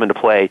need to come into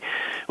play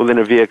within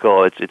a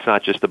vehicle. It's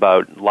not just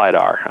about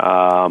LiDAR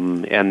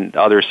and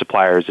other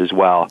suppliers as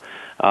well.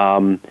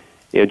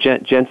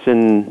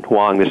 Jensen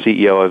Huang, the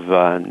CEO of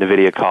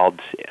NVIDIA,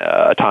 called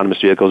autonomous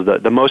vehicles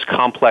the most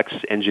complex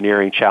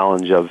engineering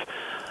challenge of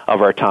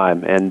our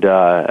time. And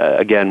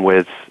again,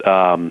 with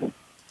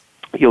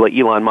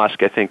Elon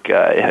Musk, I think,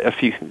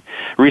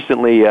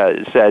 recently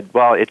said,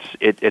 "Well,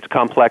 it's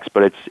complex,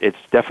 but it's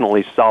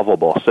definitely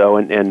solvable." So,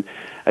 and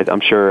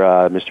I'm sure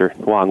Mr.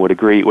 Huang would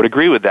agree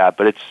with that.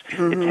 But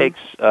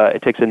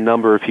it takes a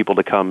number of people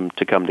to come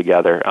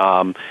together.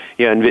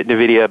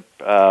 NVIDIA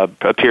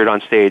appeared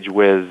on stage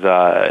with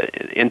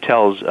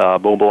Intel's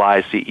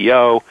Mobileye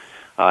CEO,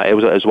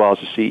 as well as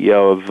the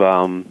CEO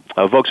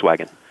of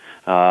Volkswagen.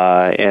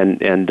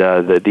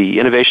 The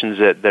innovations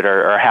that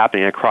are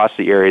happening across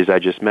the areas I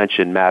just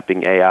mentioned,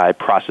 mapping, AI,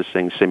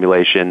 processing,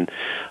 simulation,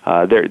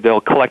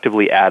 they'll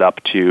collectively add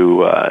up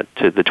to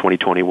the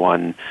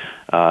 2021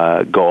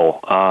 goal.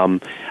 I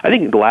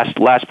think the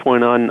last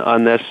point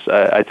on this,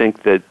 I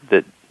think that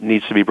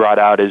needs to be brought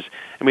out is,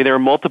 there are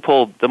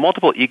multiple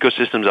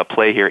ecosystems at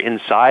play here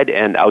inside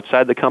and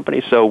outside the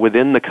company. So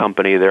within the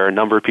company, there are a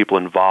number of people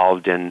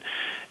involved in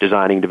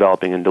designing,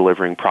 developing, and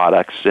delivering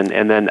products.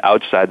 And then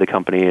outside the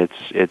company,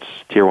 it's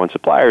tier one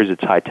suppliers,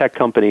 it's high-tech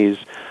companies,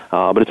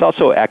 but it's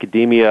also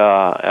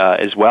academia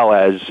as well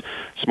as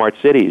smart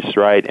cities,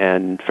 right,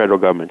 and federal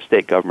government,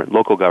 state government,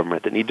 local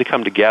government that need to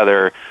come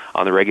together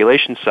on the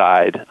regulation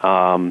side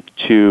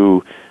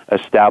to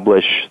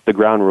establish the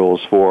ground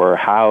rules for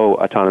how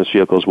autonomous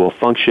vehicles will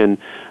function,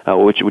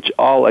 which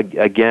all,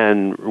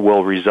 again,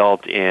 will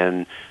result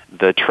in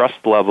the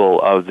trust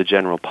level of the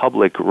general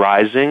public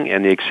rising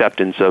and the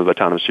acceptance of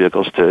autonomous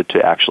vehicles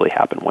to actually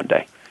happen one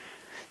day.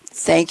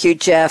 Thank you,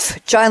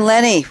 Jeff. John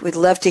Leney, we'd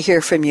love to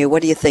hear from you.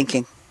 What are you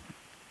thinking?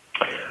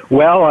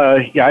 Well,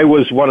 I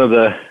was one of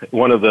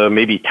the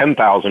maybe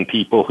 10,000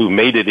 people who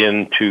made it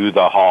into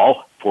the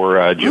hall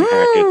for Jim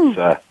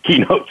Hackett's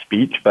keynote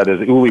speech, but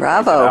as Uli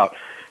pointed out,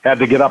 had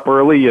to get up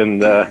early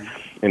and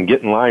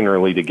get in line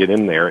early to get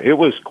in there. It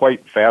was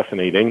quite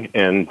fascinating,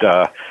 and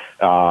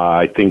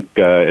I think,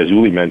 as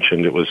Uli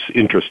mentioned, it was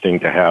interesting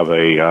to have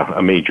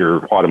a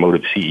major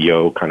automotive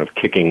CEO kind of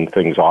kicking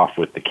things off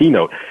with the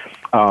keynote.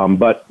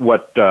 But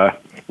what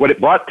it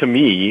brought to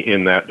me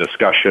in that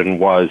discussion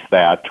was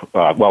that,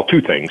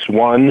 two things.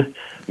 One,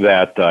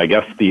 that I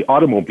guess the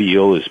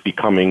automobile is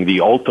becoming the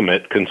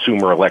ultimate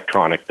consumer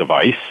electronic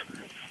device.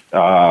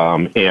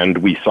 And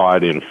we saw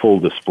it in full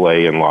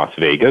display in Las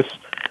Vegas.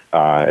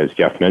 As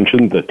Jeff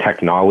mentioned, the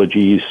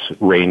technologies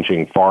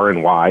ranging far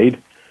and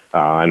wide.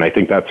 And I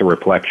think that's a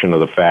reflection of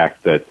the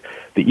fact that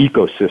the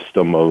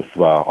ecosystem of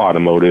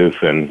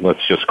automotive, and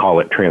let's just call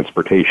it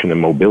transportation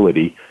and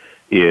mobility,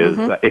 is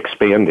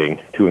expanding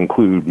to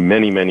include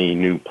many, many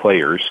new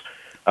players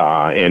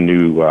and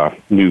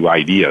new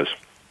ideas.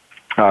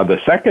 The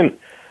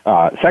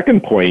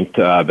second point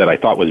that I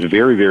thought was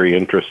very, very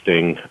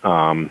interesting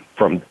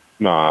from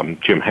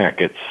Jim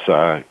Hackett's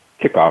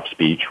kickoff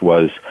speech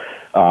was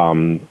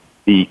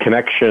the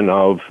connection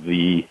of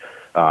the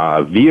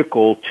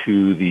vehicle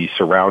to the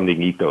surrounding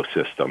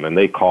ecosystem, and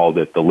they called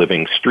it the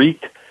living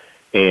street,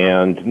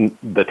 and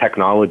the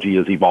technology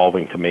is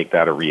evolving to make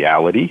that a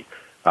reality,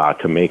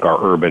 to make our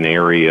urban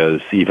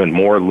areas even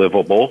more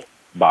livable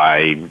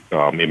by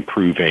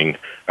improving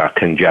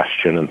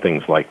congestion and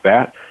things like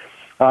that.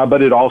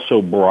 But it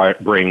also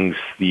brings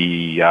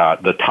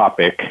the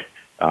topic,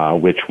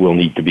 which will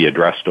need to be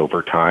addressed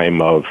over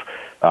time, of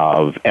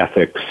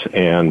ethics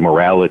and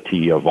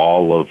morality of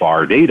all of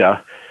our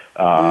data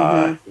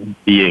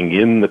being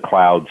in the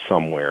cloud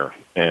somewhere.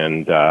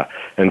 And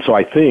so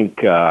I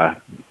think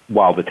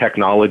while the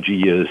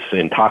technology is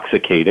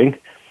intoxicating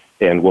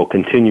and will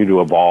continue to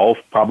evolve,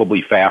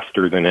 probably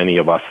faster than any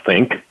of us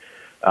think,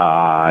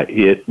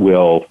 it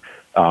will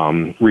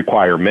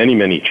require many,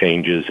 many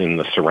changes in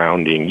the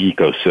surrounding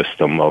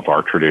ecosystem of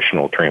our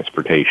traditional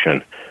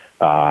transportation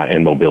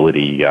and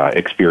mobility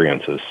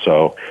experiences.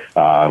 So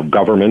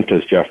government,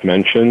 as Jeff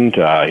mentioned,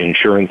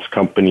 insurance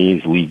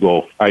companies,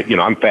 legal.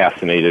 I'm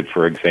fascinated,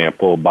 for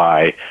example,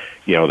 by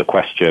the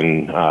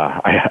question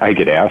I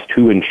get asked: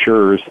 who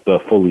insures the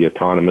fully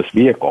autonomous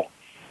vehicle?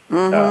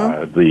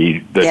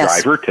 The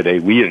driver. Today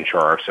we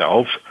insure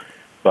ourselves,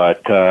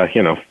 but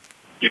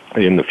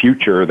in the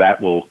future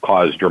that will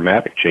cause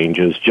dramatic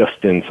changes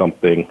just in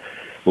something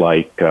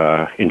like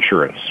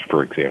insurance,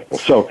 for example.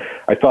 So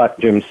I thought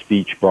Jim's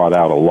speech brought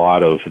out a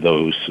lot of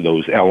those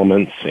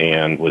elements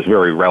and was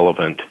very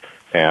relevant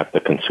at the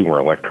Consumer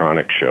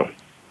Electronics Show.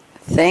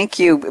 Thank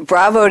you.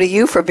 Bravo to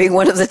you for being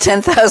one of the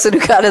 10,000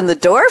 who got in the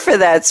door for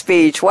that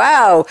speech.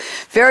 Wow.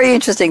 Very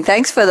interesting.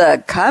 Thanks for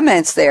the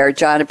comments there,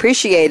 John.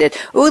 Appreciate it.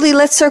 Uli,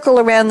 let's circle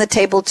around the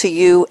table to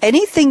you.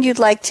 Anything you'd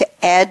like to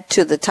add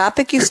to the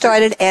topic you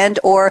started and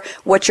or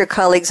what your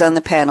colleagues on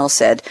the panel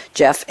said,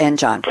 Jeff and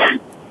John?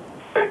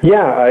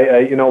 Yeah,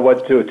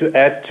 to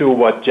add to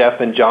what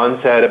Jeff and John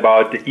said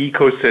about the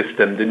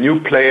ecosystem, the new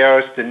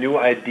players, the new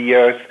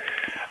ideas,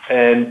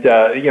 and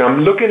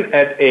I'm looking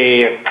at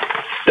a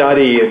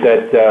study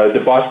that the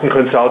Boston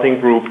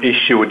Consulting Group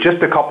issued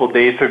just a couple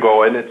days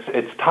ago, and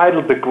it's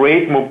titled "The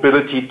Great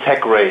Mobility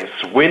Tech Race: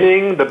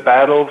 Winning the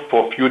Battle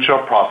for Future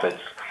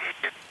Profits."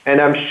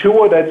 And I'm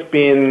sure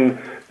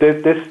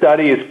this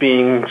study is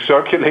being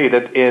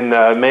circulated in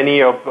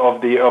many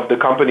of the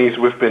companies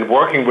we've been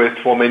working with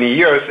for many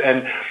years,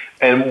 and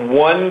And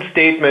one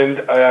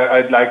statement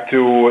I'd like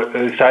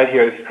to cite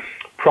here is,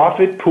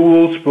 profit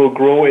pools will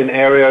grow in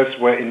areas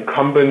where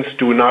incumbents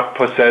do not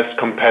possess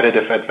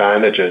competitive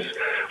advantages.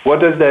 What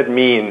does that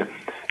mean?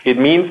 It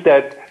means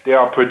that there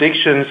are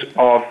predictions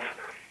of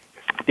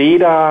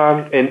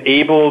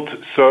data-enabled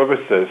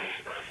services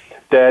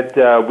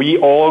that we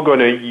all going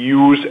to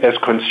use as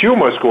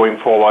consumers going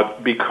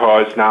forward,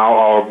 because now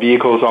our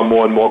vehicles are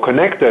more and more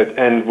connected,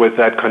 and with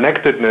that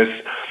connectedness,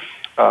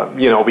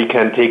 we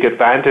can take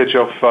advantage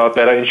of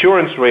better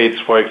insurance rates,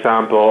 for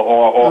example,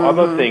 or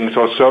other things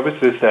or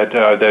services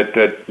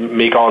that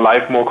make our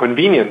life more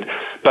convenient.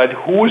 But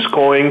who's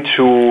going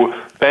to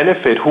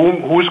benefit?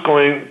 Who's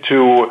going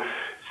to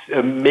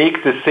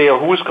make the sale?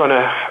 Who's going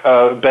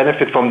to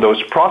benefit from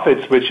those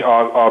profits, which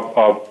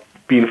are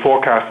being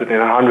forecasted in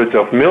hundreds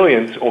of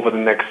millions over the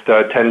next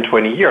 10,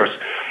 20 years?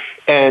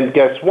 And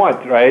guess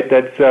what, right?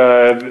 That's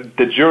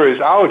the jury's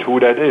out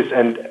who that is.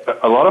 And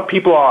a lot of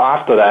people are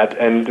after that.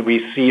 And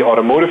we see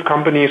automotive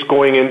companies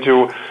going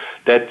into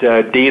that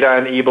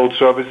data-enabled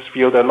service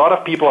field. A lot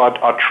of people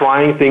are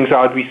trying things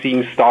out. We're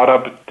seeing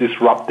startups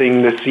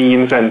disrupting the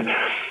scenes, and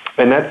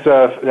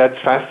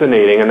that's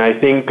fascinating. And I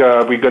think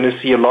we're going to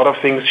see a lot of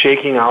things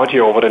shaking out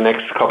here over the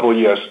next couple of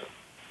years.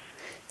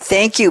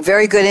 Thank you.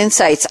 Very good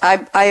insights.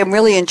 I am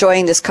really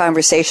enjoying this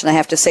conversation. I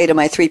have to say to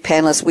my three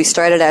panelists, we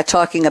started out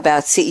talking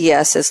about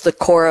CES as the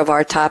core of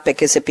our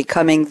topic. Is it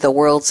becoming the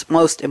world's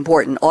most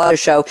important auto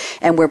show?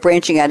 And we're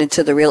branching out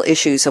into the real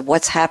issues of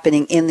what's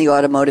happening in the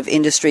automotive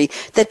industry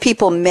that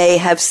people may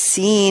have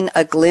seen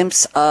a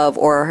glimpse of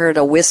or heard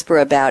a whisper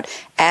about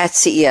at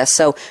CES.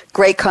 So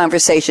great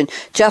conversation.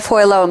 Jeff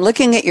Hojlo, I'm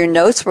looking at your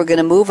notes. We're going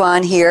to move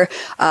on here.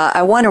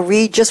 I want to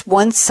read just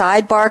one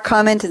sidebar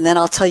comment, and then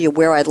I'll tell you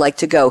where I'd like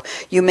to go.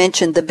 You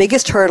mentioned the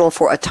biggest hurdle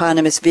for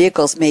autonomous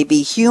vehicles may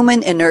be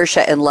human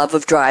inertia and love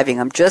of driving.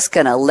 I'm just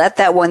going to let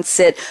that one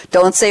sit.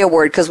 Don't say a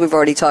word, because we've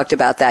already talked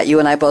about that. You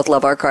and I both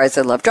love our cars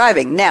and love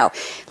driving. Now,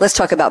 let's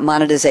talk about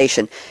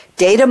monetization.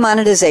 Data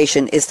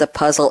monetization is the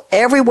puzzle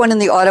everyone in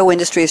the auto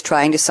industry is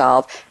trying to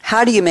solve.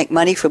 How do you make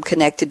money from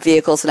connected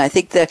vehicles? And I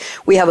think that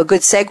we have a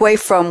good segue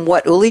from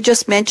what Uli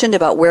just mentioned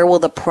about where will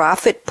the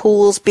profit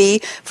pools be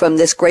from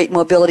this great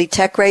mobility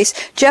tech race.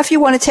 Jeff, you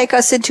want to take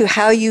us into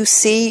how you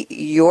see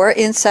your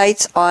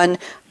insights on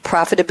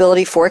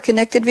profitability for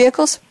connected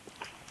vehicles?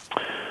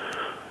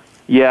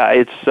 Yeah,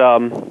 it's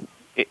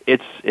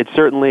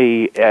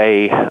certainly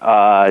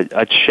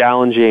a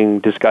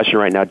challenging discussion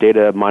right now.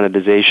 Data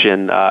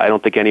monetization. I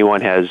don't think anyone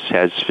has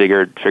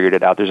figured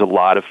it out. There's a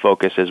lot of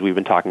focus, as we've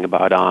been talking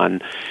about,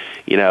 on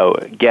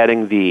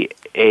getting the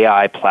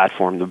AI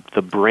platform,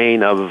 the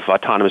brain of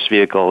autonomous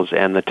vehicles,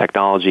 and the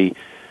technology,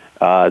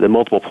 the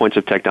multiple points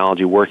of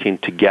technology working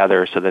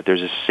together so that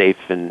there's a safe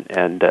and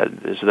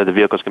so that the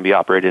vehicles can be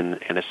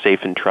operated in a safe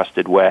and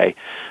trusted way.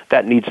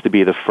 That needs to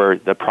be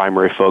the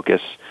primary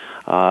focus.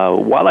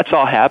 While that's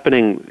all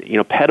happening,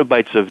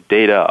 petabytes of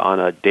data on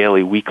a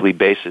daily, weekly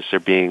basis are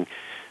being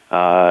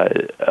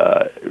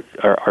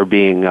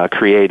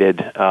created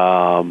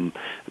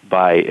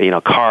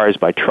by cars,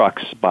 by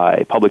trucks,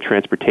 by public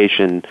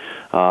transportation,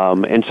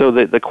 and so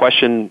the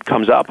question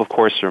comes up, of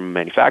course, from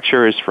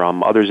manufacturers,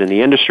 from others in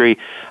the industry.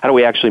 How do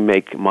we actually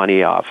make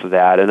money off of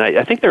that? And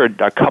I think there are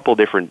a couple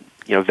different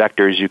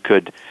vectors you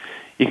could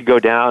go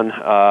down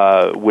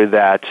with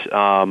that.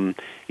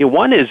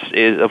 One is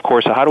of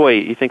course, how do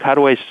I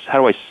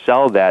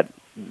sell that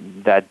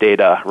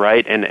data,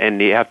 right?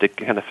 And you have to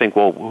kind of think,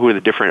 well, who are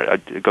the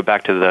different? Go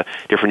back to the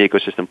different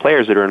ecosystem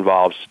players that are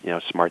involved.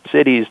 Smart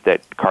cities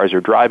that cars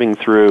are driving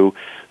through,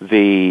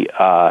 the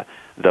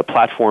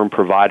platform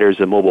providers,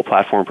 the mobile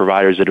platform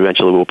providers that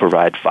eventually will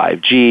provide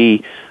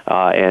 5G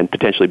and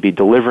potentially be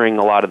delivering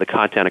a lot of the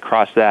content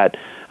across that.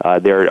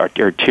 There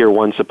are tier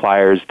one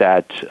suppliers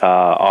that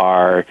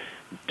are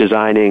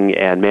designing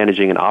and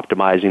managing and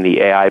optimizing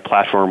the AI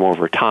platform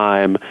over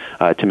time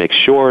to make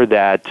sure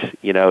that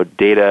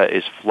data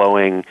is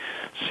flowing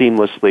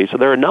seamlessly. So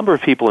there are a number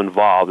of people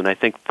involved, and I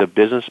think the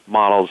business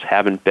models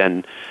haven't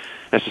been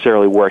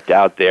necessarily worked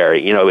out there.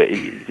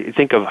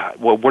 Think of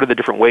what are the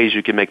different ways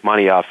you can make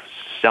money off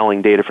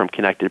selling data from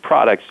connected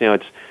products.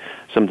 It's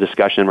some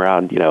discussion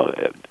around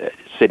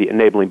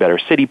enabling better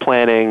city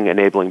planning,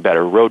 enabling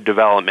better road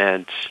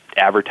development,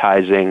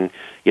 advertising.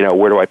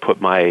 Where do I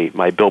put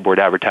my billboard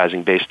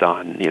advertising based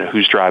on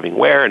who's driving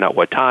where and at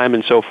what time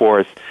and so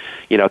forth.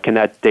 Can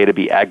that data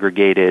be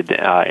aggregated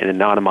and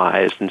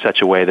anonymized in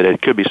such a way that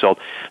it could be sold?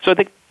 So I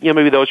think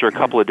maybe those are a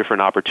couple of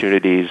different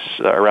opportunities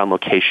around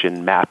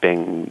location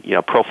mapping,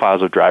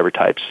 profiles of driver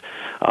types.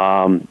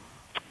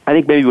 I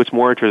think maybe what's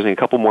more interesting, a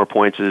couple more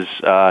points, is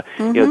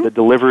the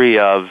delivery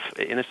of,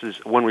 and this is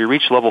when we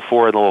reach level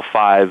 4 and level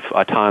 5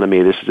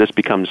 autonomy, this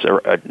becomes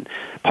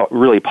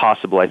really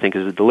possible, I think,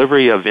 is the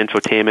delivery of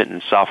infotainment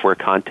and software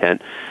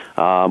content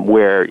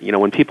where,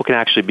 when people can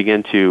actually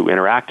begin to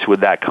interact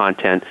with that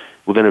content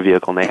within a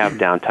vehicle and they have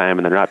downtime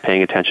and they're not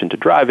paying attention to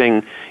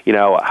driving,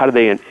 how do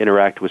they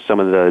interact with some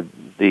of the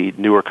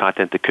newer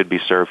content that could be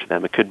served to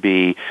them? It could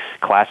be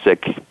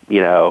classic,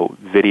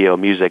 video,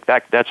 music,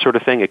 that sort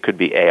of thing. It could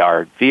be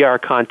AR,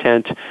 VR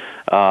content.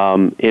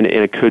 And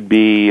it could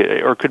be,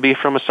 or it could be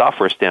from a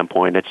software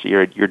standpoint. It's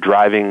you're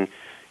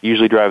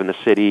usually driving the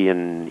city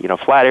in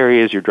flat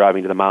areas. You're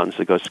driving to the mountains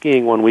to go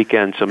skiing one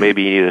weekend, so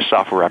maybe you need a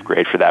software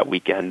upgrade for that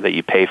weekend that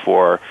you pay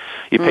for.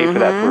 You pay for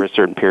that for a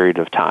certain period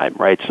of time,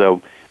 right?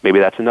 So maybe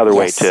that's another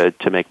way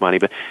to make money.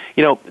 But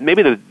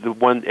maybe the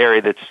one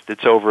area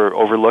that's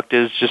overlooked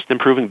is just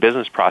improving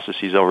business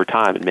processes over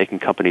time and making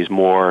companies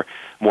more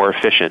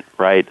efficient,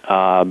 right?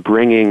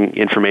 Bringing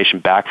information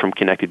back from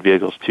connected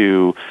vehicles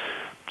to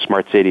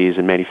smart cities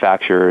and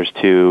manufacturers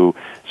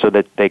so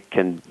that they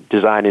can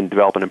design and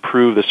develop and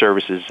improve the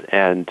services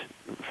and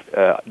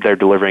they're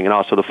delivering, and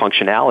also the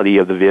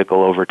functionality of the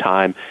vehicle over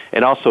time,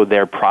 and also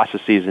their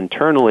processes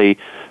internally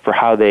for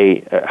how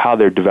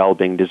they're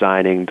developing,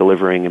 designing,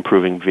 delivering,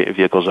 improving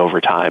vehicles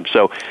over time.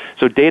 So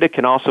data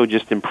can also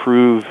just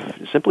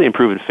simply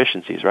improve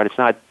efficiencies, right? It's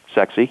not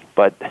sexy,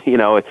 but at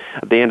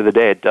the end of the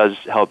day, it does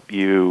help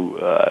you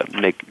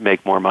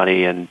make more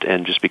money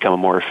and just become a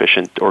more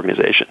efficient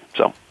organization.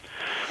 So.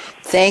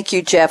 Thank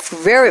you, Jeff.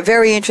 Very,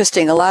 very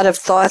interesting. A lot of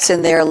thoughts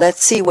in there.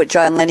 Let's see what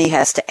John Leney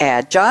has to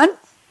add. John,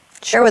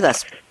 share with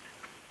us.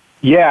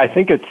 Yeah, I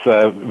think it's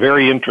a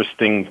very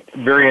interesting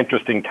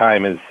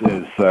time, as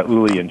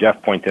Uli and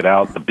Jeff pointed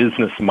out. The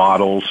business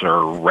models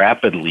are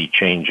rapidly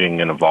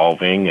changing and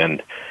evolving,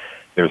 and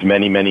there's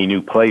many, many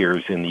new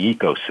players in the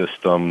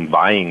ecosystem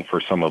vying for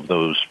some of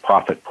those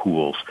profit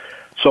pools.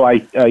 So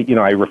I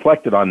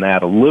reflected on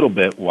that a little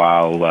bit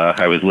while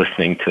I was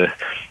listening to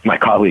my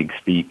colleagues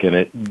speak, and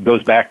it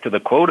goes back to the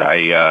quote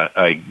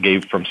I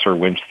gave from Sir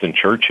Winston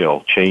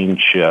Churchill: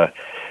 "Change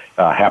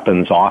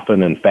happens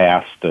often and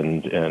fast,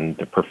 and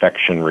the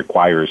perfection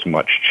requires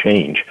much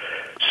change."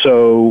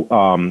 So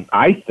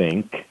I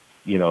think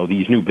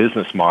these new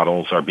business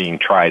models are being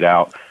tried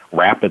out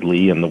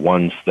rapidly, and the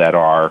ones that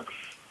are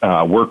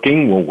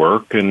working will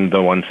work, and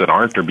the ones that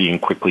aren't are being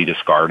quickly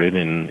discarded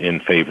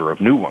in favor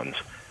of new ones.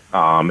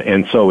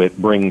 And so it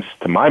brings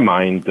to my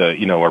mind, a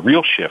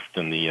real shift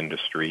in the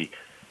industry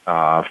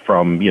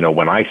from,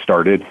 when I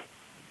started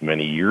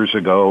many years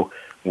ago,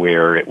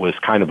 where it was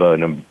kind of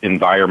an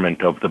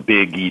environment of the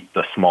big eat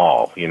the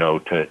small.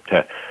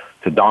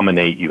 To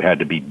dominate, you had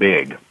to be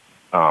big.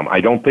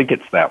 I don't think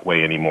it's that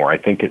way anymore. I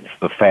think it's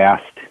the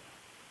fast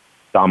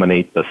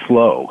dominate the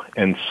slow.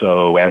 And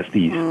so as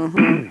these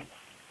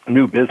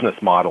new business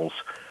models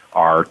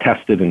are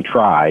tested and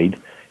tried,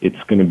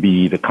 it's going to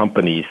be the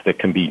companies that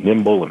can be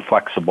nimble and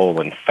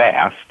flexible and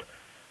fast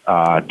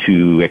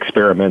to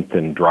experiment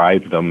and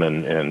drive them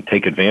and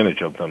take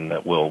advantage of them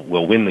that will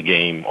win the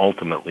game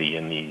ultimately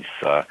in these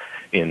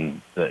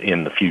in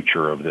the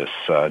future of this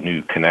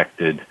new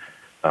connected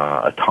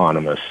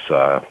autonomous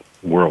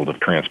world of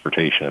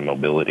transportation and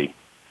mobility.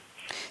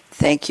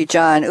 Thank you,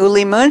 John.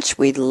 Uli Muench,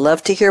 we'd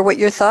love to hear what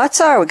your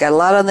thoughts are. We've got a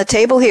lot on the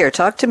table here.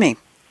 Talk to me.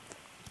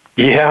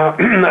 Yeah,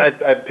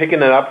 I'm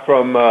picking it up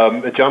from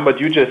John,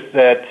 what you just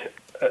said.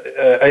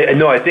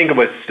 I think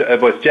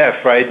it was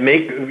Jeff, right?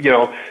 Make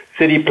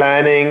city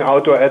planning,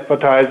 outdoor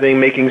advertising,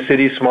 making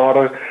cities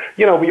smarter.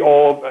 We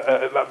all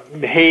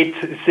hate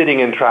sitting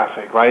in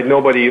traffic, right?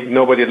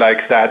 Nobody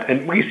likes that,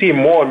 and we see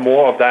more and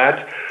more of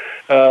that.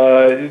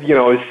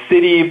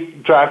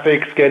 City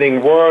traffic's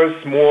getting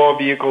worse, more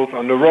vehicles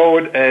on the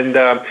road, and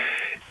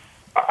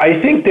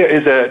I think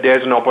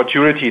there's an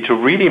opportunity to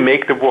really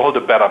make the world a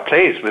better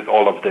place with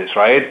all of this,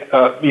 right?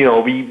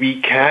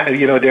 We can,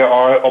 there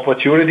are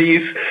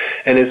opportunities,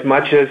 and as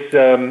much as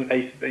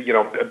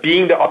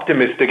being the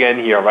optimist again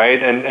here,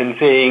 right, and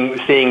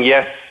saying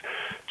yes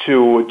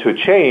to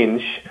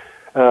change,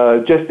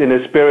 just in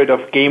a spirit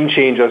of Game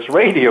Changers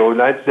Radio,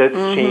 let's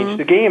change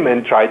the game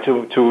and try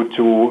to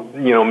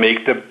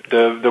make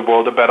the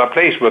world a better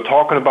place. We're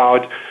talking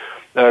about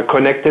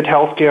connected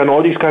healthcare and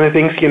all these kind of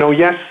things.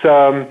 Yes.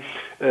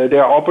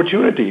 There are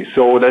opportunities.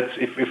 So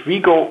if we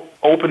go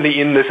openly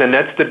in this, and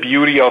that's the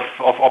beauty of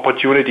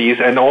opportunities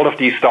and all of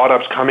these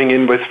startups coming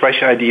in with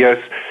fresh ideas,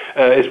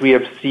 as we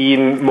have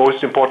seen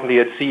most importantly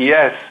at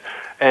CES.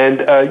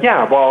 And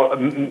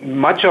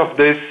much of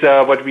this,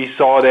 what we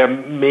saw there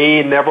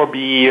may never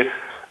be,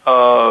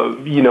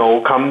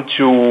 come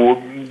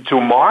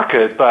to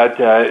market, but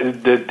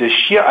the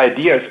sheer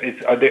ideas,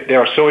 they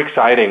are so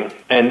exciting,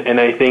 and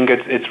I think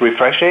it's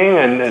refreshing,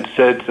 and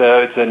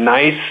it's a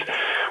nice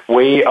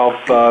way of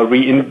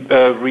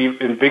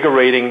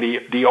reinvigorating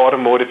the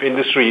automotive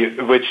industry,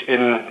 which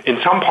in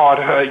some part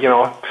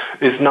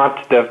is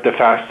not the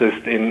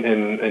fastest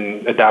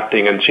in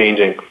adapting and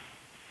changing.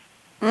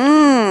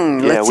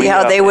 Let's see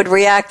how they would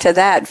react to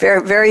that.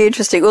 Very, very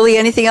interesting. Uli,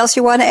 anything else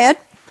you want to add?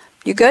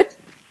 You good?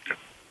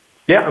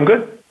 Yeah, I'm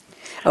good.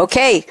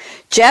 Okay.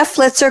 Jeff,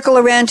 let's circle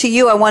around to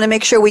you. I want to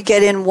make sure we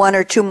get in one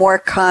or two more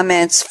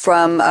comments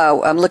from,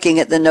 I'm looking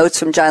at the notes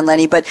from John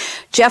Leney, but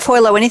Jeff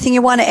Hojlo, anything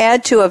you want to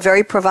add to a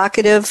very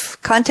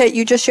provocative content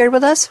you just shared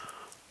with us?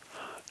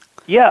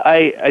 Yeah,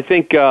 I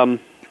think,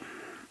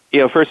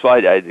 first of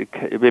all,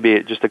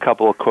 maybe just a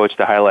couple of quotes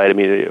to highlight. I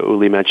mean,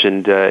 Uli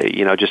mentioned,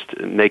 just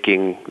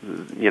making,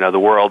 the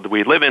world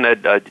we live in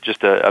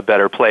just a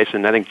better place.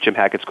 And I think Jim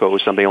Hackett's quote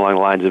was something along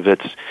the lines of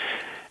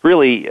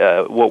really,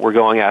 what we're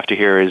going after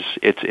here is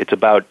it's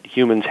about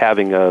humans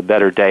having a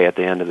better day at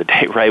the end of the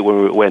day, right?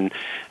 When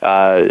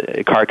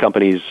car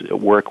companies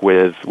work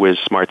with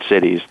smart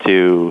cities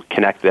to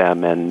connect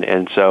them,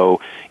 and so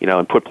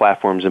and put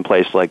platforms in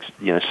place like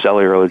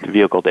cellular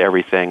vehicle to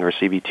everything or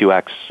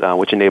CV2X,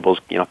 which enables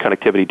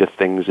connectivity to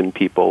things and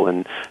people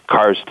and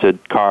cars to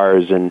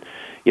cars, and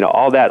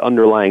all that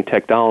underlying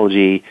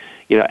technology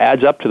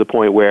adds up to the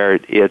point where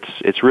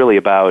it's really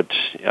about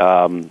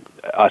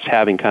us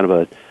having kind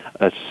of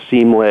a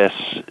seamless,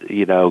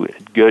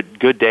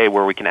 good day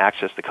where we can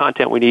access the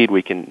content we need,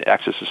 we can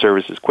access the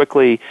services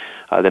quickly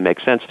that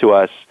makes sense to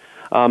us.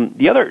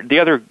 The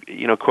other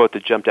quote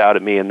that jumped out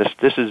at me, and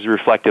this is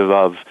reflective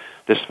of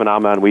this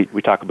phenomenon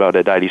we talk about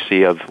at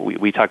IDC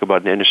we talk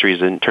about in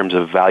industries in terms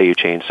of value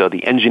chain. So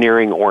the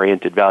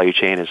engineering-oriented value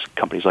chain is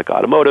companies like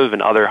automotive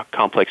and other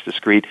complex,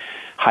 discrete,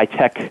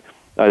 high-tech,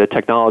 the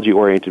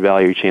technology-oriented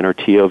value chain, or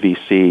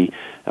TOVC,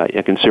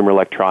 consumer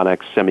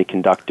electronics,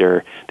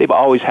 semiconductor. They've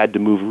always had to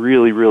move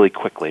really, really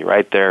quickly,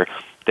 right? Their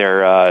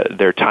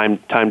time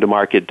to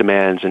market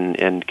demands and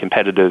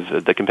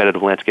the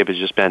competitive landscape has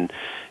just been,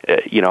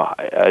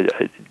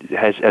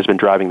 has been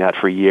driving that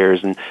for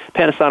years. And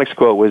Panasonic's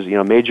quote was,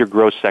 major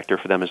growth sector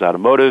for them is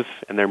automotive,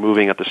 and they're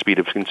moving at the speed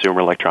of consumer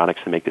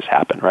electronics to make this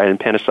happen, right? And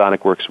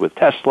Panasonic works with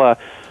Tesla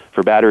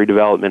for battery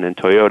development, and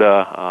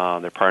Toyota,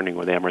 they're partnering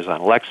with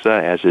Amazon Alexa,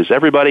 as is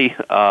everybody,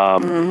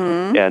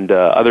 and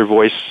other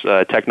voice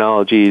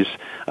technologies.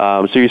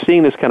 So you're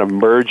seeing this kind of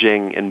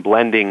merging and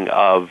blending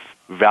of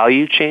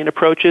value chain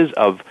approaches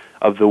of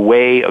the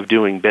way of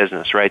doing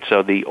business, right?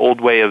 So the old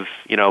way of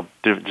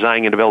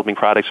designing and developing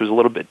products was a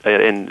little bit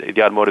in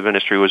the automotive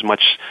industry was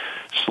much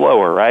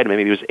slower, right?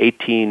 Maybe it was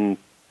 18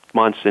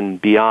 months and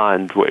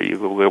beyond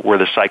were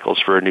the cycles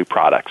for new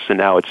products, and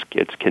now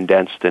it's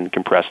condensed and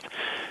compressed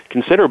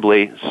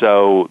considerably.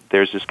 So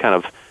there's this kind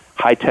of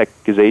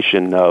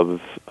high-techization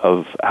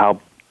of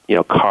how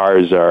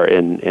cars are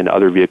and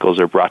other vehicles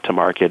are brought to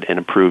market and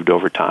improved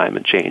over time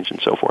and changed and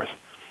so forth.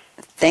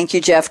 Thank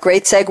you, Jeff.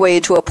 Great segue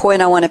into a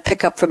point I want to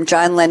pick up from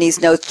John Leney's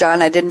notes.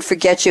 John, I didn't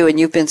forget you, and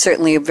you've been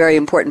certainly a very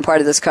important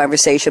part of this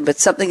conversation, but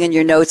something in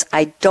your notes,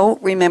 I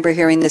don't remember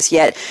hearing this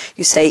yet.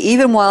 You say,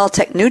 even while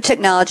new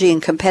technology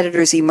and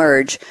competitors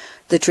emerge,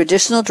 the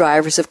traditional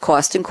drivers of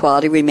cost and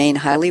quality remain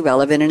highly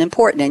relevant and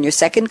important. And your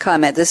second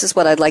comment, this is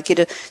what I'd like you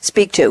to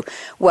speak to.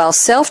 While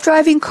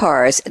self-driving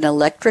cars and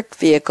electric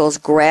vehicles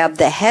grab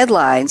the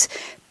headlines,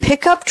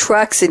 pickup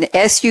trucks and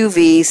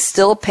SUVs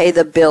still pay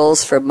the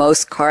bills for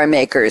most car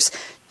makers.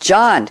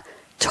 John,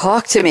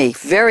 talk to me.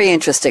 Very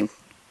interesting.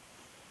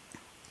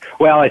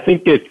 Well, I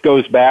think it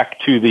goes back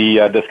to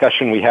the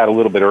discussion we had a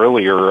little bit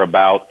earlier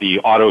about the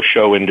auto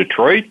show in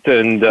Detroit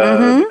and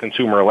the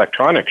Consumer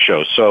Electronics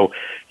Show. So,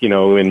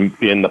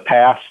 in the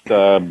past,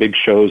 big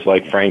shows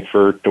like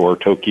Frankfurt or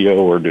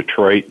Tokyo or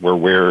Detroit were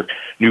where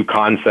new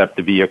concept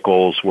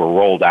vehicles were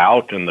rolled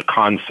out, and the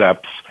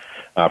concepts,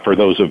 for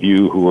those of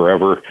you who were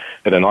ever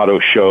at an auto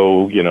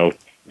show,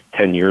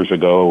 10 years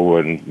ago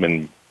and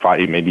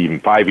maybe even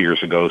 5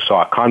 years ago,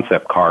 saw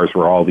concept cars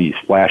were all these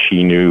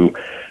flashy new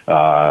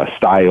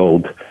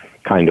styled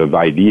kind of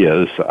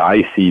ideas.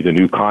 I see the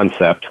new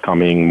concepts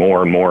coming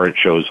more and more at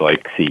shows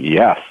like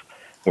CES,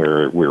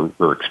 where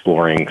we're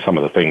exploring some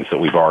of the things that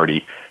we've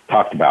already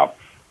talked about.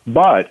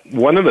 But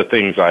one of the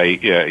things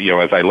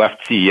as I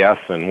left CES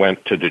and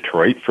went to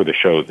Detroit for the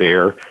show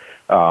there,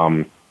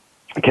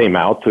 came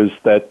out is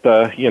that,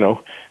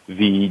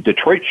 the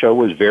Detroit show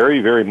was very,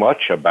 very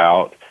much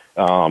about,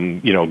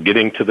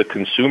 getting to the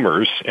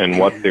consumers and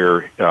what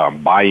they're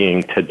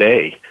buying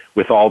today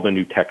with all the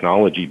new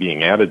technology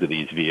being added to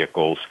these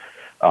vehicles.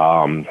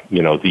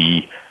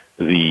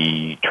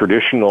 The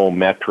traditional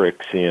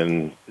metrics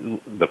in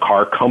the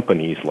car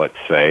companies, let's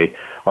say,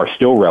 are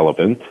still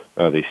relevant.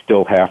 They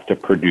still have to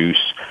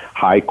produce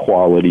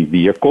high-quality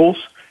vehicles.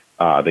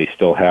 They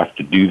still have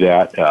to do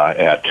that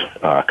at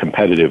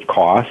competitive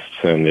costs,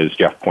 and as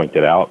Jeff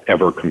pointed out,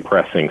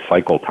 ever-compressing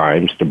cycle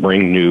times to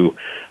bring new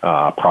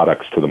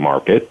products to the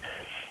market.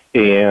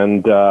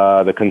 And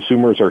the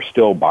consumers are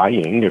still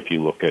buying. If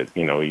you look at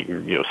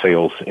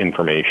sales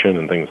information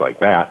and things like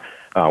that,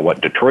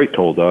 what Detroit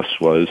told us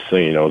was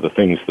the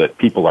things that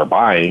people are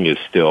buying is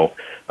still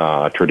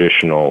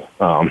traditional,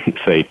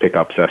 say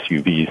pickups,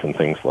 SUVs, and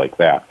things like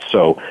that.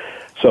 So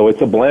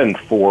it's a blend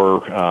for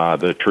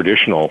the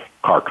traditional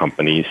car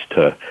companies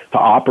to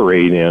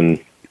operate in,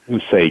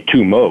 say,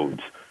 two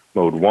modes.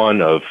 Mode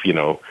one of,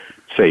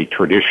 say,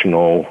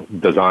 traditional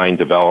design,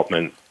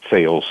 development,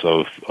 sales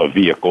of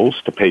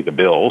vehicles to pay the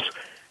bills,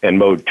 and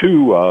mode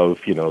two of,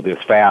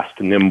 this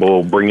fast,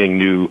 nimble, bringing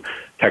new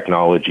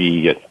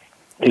technology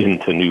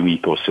into new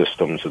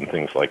ecosystems and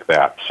things like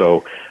that.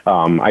 So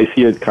I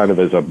see it kind of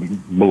as a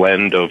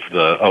blend of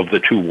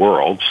the two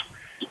worlds.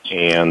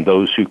 And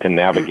those who can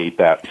navigate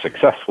that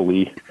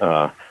successfully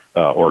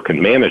or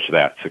can manage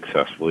that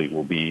successfully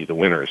will be the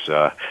winners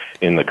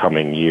in the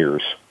coming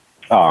years.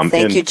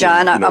 Thank you,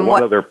 John.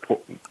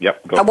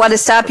 Yep, go. I want to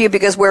stop you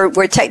because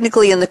we're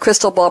technically in the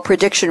crystal ball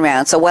prediction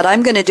round. So what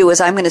I'm going to do is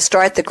I'm going to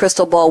start the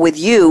crystal ball with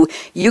you.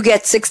 You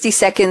get 60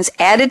 seconds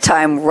added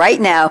time right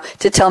now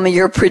to tell me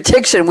your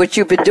prediction, which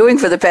you've been doing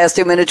for the past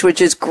 2 minutes, which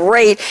is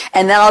great.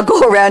 And then I'll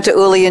go around to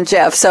Uli and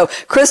Jeff. So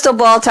crystal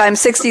ball time,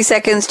 60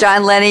 seconds.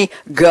 John, Leney,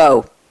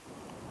 go.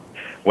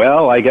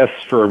 Well, I guess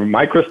for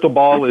my crystal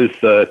ball is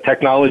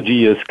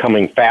technology is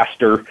coming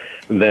faster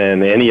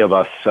than any of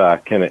us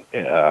can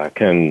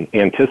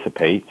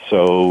anticipate.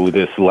 So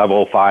this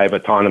level 5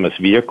 autonomous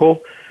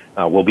vehicle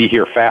will be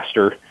here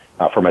faster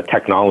from a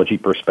technology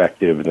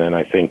perspective than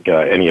I think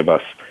any of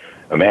us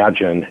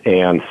imagine.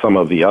 And some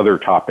of the other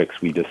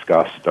topics we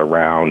discussed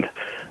around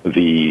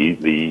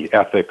the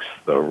ethics,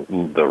 the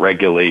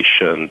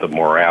regulation, the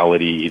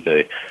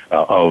morality,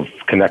 of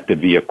connected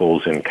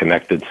vehicles and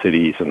connected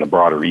cities and the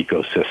broader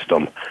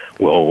ecosystem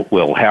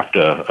will have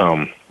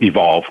to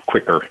evolve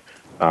quicker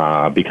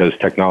because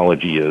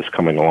technology is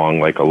coming along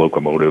like a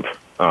locomotive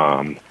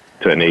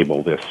to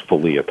enable this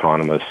fully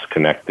autonomous,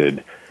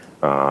 connected,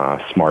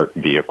 smart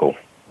vehicle.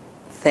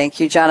 Thank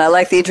you, John. I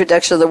like the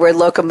introduction of the word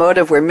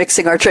locomotive. We're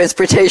mixing our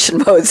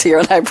transportation modes here,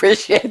 and I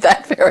appreciate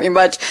that very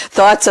much.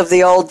 Thoughts of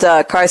the old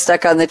car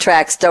stuck on the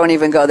tracks. Don't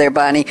even go there,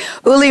 Bonnie.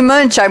 Uli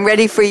Muench, I'm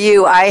ready for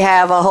you. I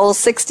have a whole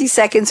 60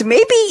 seconds,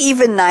 maybe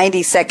even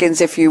 90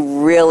 seconds if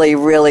you really,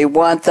 really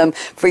want them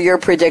for your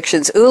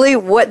predictions. Uli,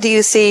 what do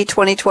you see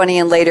 2020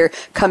 and later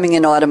coming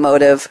in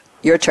automotive?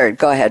 Your turn.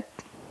 Go ahead.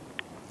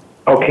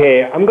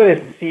 Okay, I'm going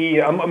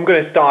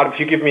to start, if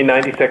you give me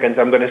 90 seconds,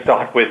 I'm going to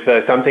start with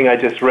something I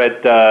just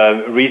read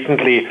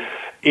recently.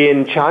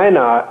 In China,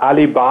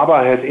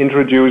 Alibaba has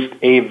introduced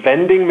a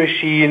vending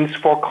machines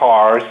for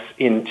cars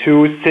in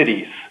 2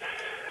 cities.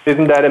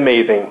 Isn't that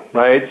amazing,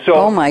 right? So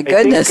oh my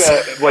goodness.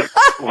 I think,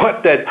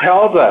 what that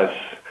tells us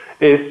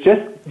is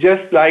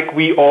just like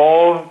we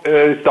all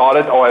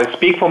started, or I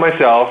speak for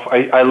myself,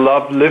 I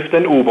love Lyft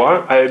and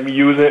Uber. I'm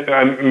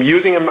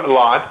using them a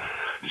lot.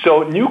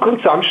 So new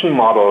consumption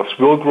models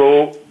will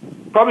grow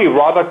probably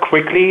rather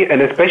quickly,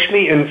 and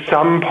especially in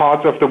some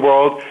parts of the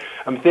world.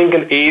 I'm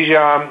thinking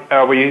Asia,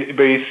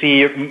 we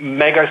see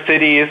mega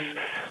cities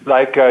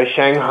like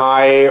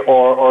Shanghai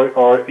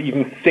or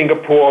even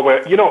Singapore,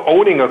 where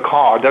owning a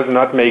car does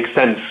not make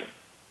sense.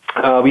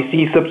 We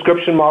see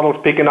subscription models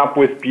picking up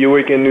with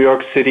Buick in New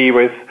York City,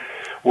 with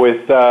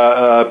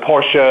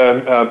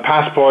Porsche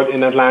Passport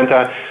in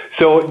Atlanta.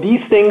 So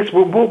these things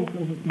we'll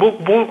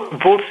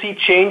see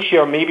change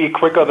here maybe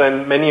quicker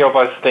than many of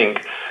us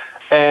think.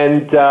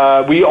 And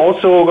we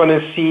also going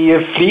to see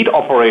fleet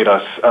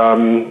operators.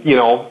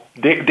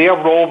 Their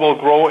role will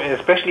grow,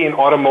 especially in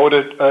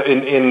automotive,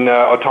 in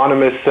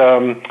autonomous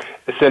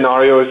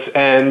scenarios.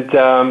 And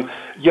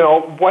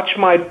watch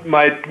my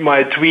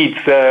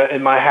tweets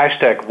and my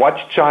hashtag. Watch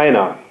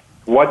China.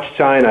 Watch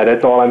China.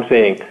 That's all I'm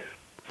saying.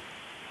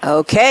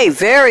 Okay,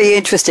 very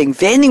interesting.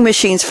 Vending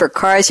machines for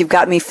cars. You've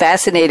got me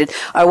fascinated.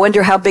 I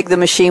wonder how big the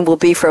machine will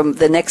be from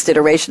the next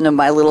iteration of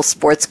my little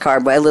sports car,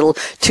 my little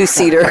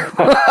 2-seater,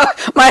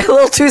 my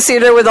little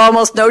 2-seater with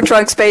almost no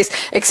trunk space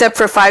except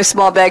for 5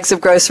 small bags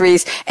of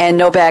groceries and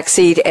no back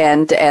seat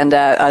and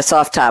a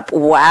soft top.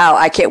 Wow,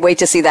 I can't wait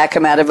to see that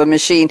come out of a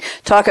machine.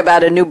 Talk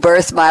about a new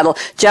birth model.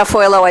 Jeff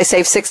Hojlo, I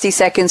saved 60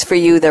 seconds for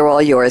you. They're all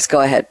yours.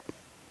 Go ahead.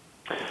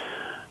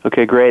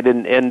 Okay, great.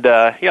 And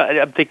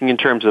I'm thinking in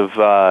terms of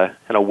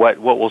what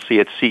we'll see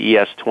at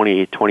CES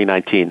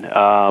 2019.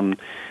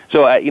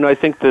 So I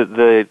think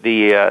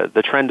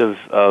the trend of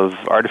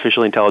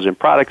artificially intelligent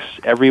products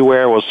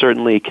everywhere will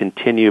certainly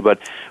continue, but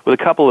with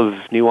a couple of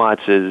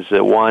nuances.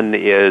 One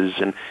is,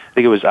 and I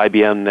think it was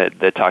IBM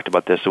that talked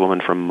about this. A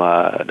woman from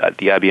the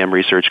IBM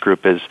research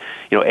group is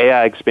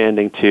AI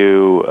expanding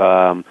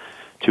to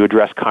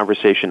address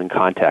conversation and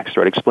context,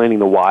 right? Explaining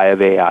the why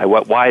of AI.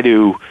 Why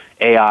do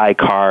AI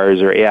cars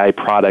or AI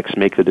products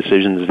make the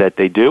decisions that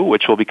they do,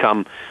 which will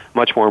become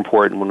much more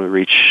important when we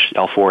reach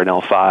L4 and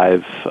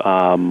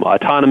L5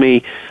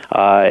 autonomy.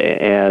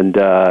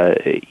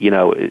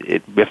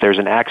 If there's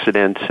an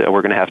accident,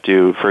 we're going to have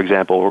to, for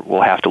example,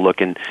 we'll have to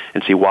look and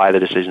see why the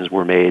decisions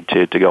were made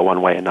to go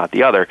one way and not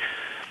the other.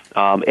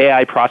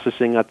 AI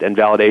processing and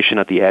validation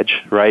at the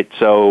edge, right?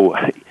 So,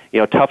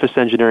 toughest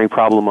engineering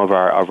problem of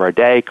our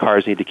day.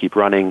 Cars need to keep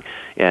running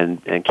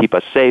and keep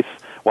us safe,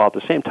 while at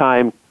the same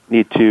time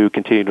need to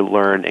continue to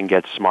learn and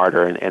get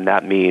smarter, and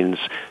that means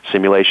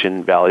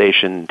simulation,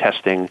 validation,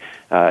 testing.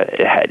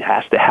 It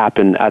has to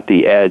happen at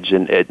the edge,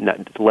 and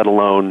let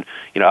alone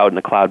out in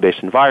a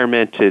cloud-based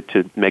environment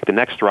to make the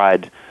next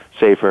ride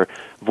safer.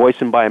 Voice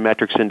and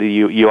biometrics into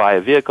UI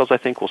of vehicles. I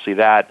think we'll see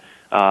that.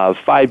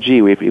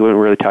 5G. We haven't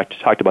really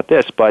talked about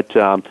this, but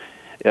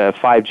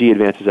 5G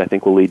advances, I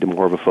think, will lead to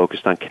more of a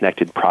focus on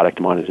connected product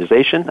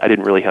monetization. I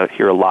didn't really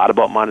hear a lot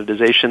about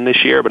monetization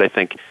this year, but I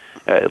think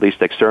at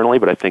least externally,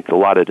 but I think a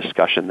lot of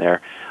discussion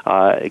there.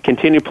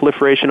 Continued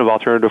proliferation of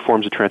alternative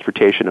forms of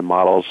transportation and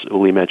models.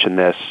 Uli mentioned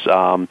this.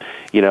 There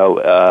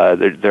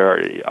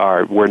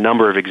were a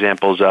number of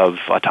examples of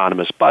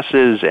autonomous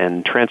buses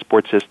and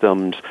transport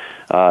systems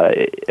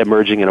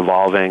emerging and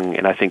evolving,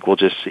 and I think we'll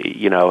just,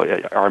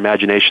 our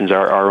imaginations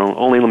are our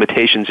only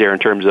limitations here in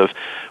terms of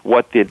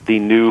what the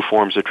new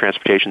forms of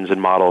transportations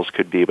and models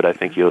could be, but I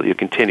think you'll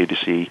continue to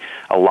see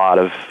a lot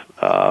of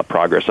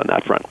progress on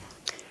that front.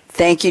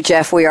 Thank you,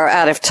 Jeff. We are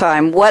out of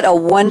time. What a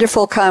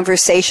wonderful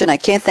conversation. I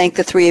can't thank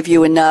the three of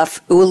you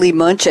enough. Uli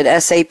Muench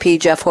at SAP,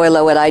 Jeff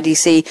Hojlo at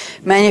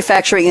IDC,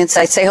 Manufacturing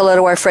Insights. Say hello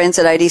to our friends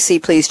at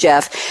IDC, please,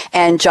 Jeff.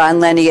 And John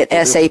Leney at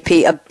SAP.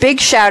 A big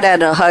shout out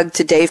and a hug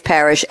to Dave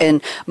Parrish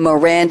and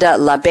Miranda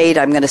Labate.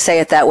 I'm going to say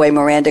it that way.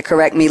 Miranda,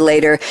 correct me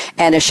later.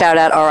 And a shout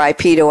out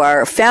RIP to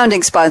our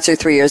founding sponsor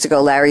 3 years ago,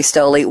 Larry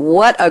Stoley.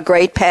 What a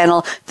great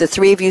panel. The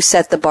three of you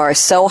set the bar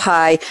so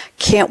high.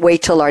 Can't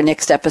wait till our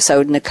next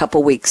episode in a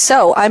couple weeks.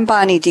 So I'm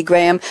Bonnie D.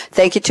 Graham.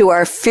 Thank you to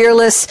our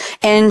fearless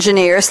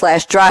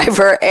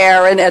engineer/driver,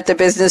 Aaron, at the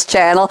Business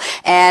Channel.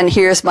 And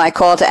here's my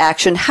call to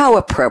action. How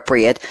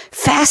appropriate.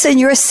 Fasten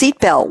your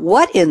seatbelt.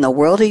 What in the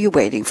world are you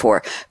waiting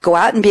for? Go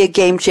out and be a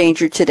game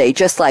changer today,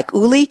 just like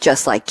Uli,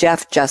 just like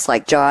Jeff, just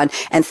like John.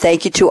 And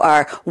thank you to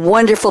our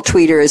wonderful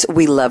tweeters.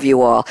 We love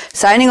you all.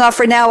 Signing off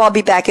for now. I'll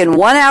be back in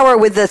 1 hour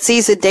with the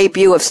season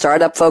debut of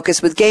Startup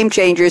Focus with Game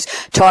Changers,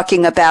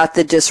 talking about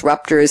the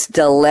disruptors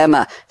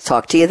dilemma.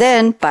 Talk to you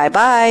then.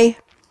 Bye-bye.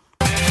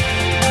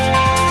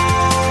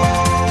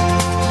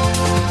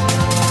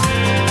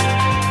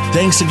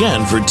 Thanks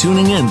again for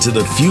tuning in to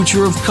the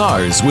Future of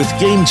Cars with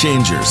Game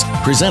Changers,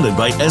 presented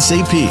by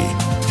SAP.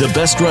 The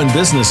best-run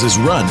businesses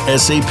run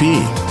SAP.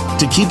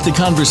 To keep the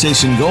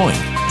conversation going,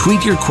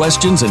 tweet your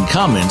questions and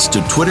comments to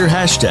Twitter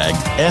hashtag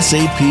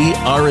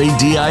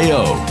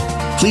 #SAPRADIO.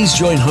 Please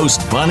join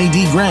host Bonnie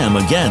D. Graham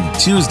again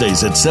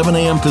Tuesdays at 7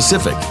 a.m.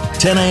 Pacific,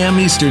 10 a.m.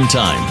 Eastern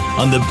Time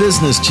on the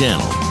Business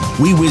Channel.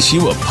 We wish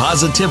you a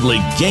positively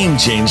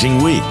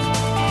game-changing week.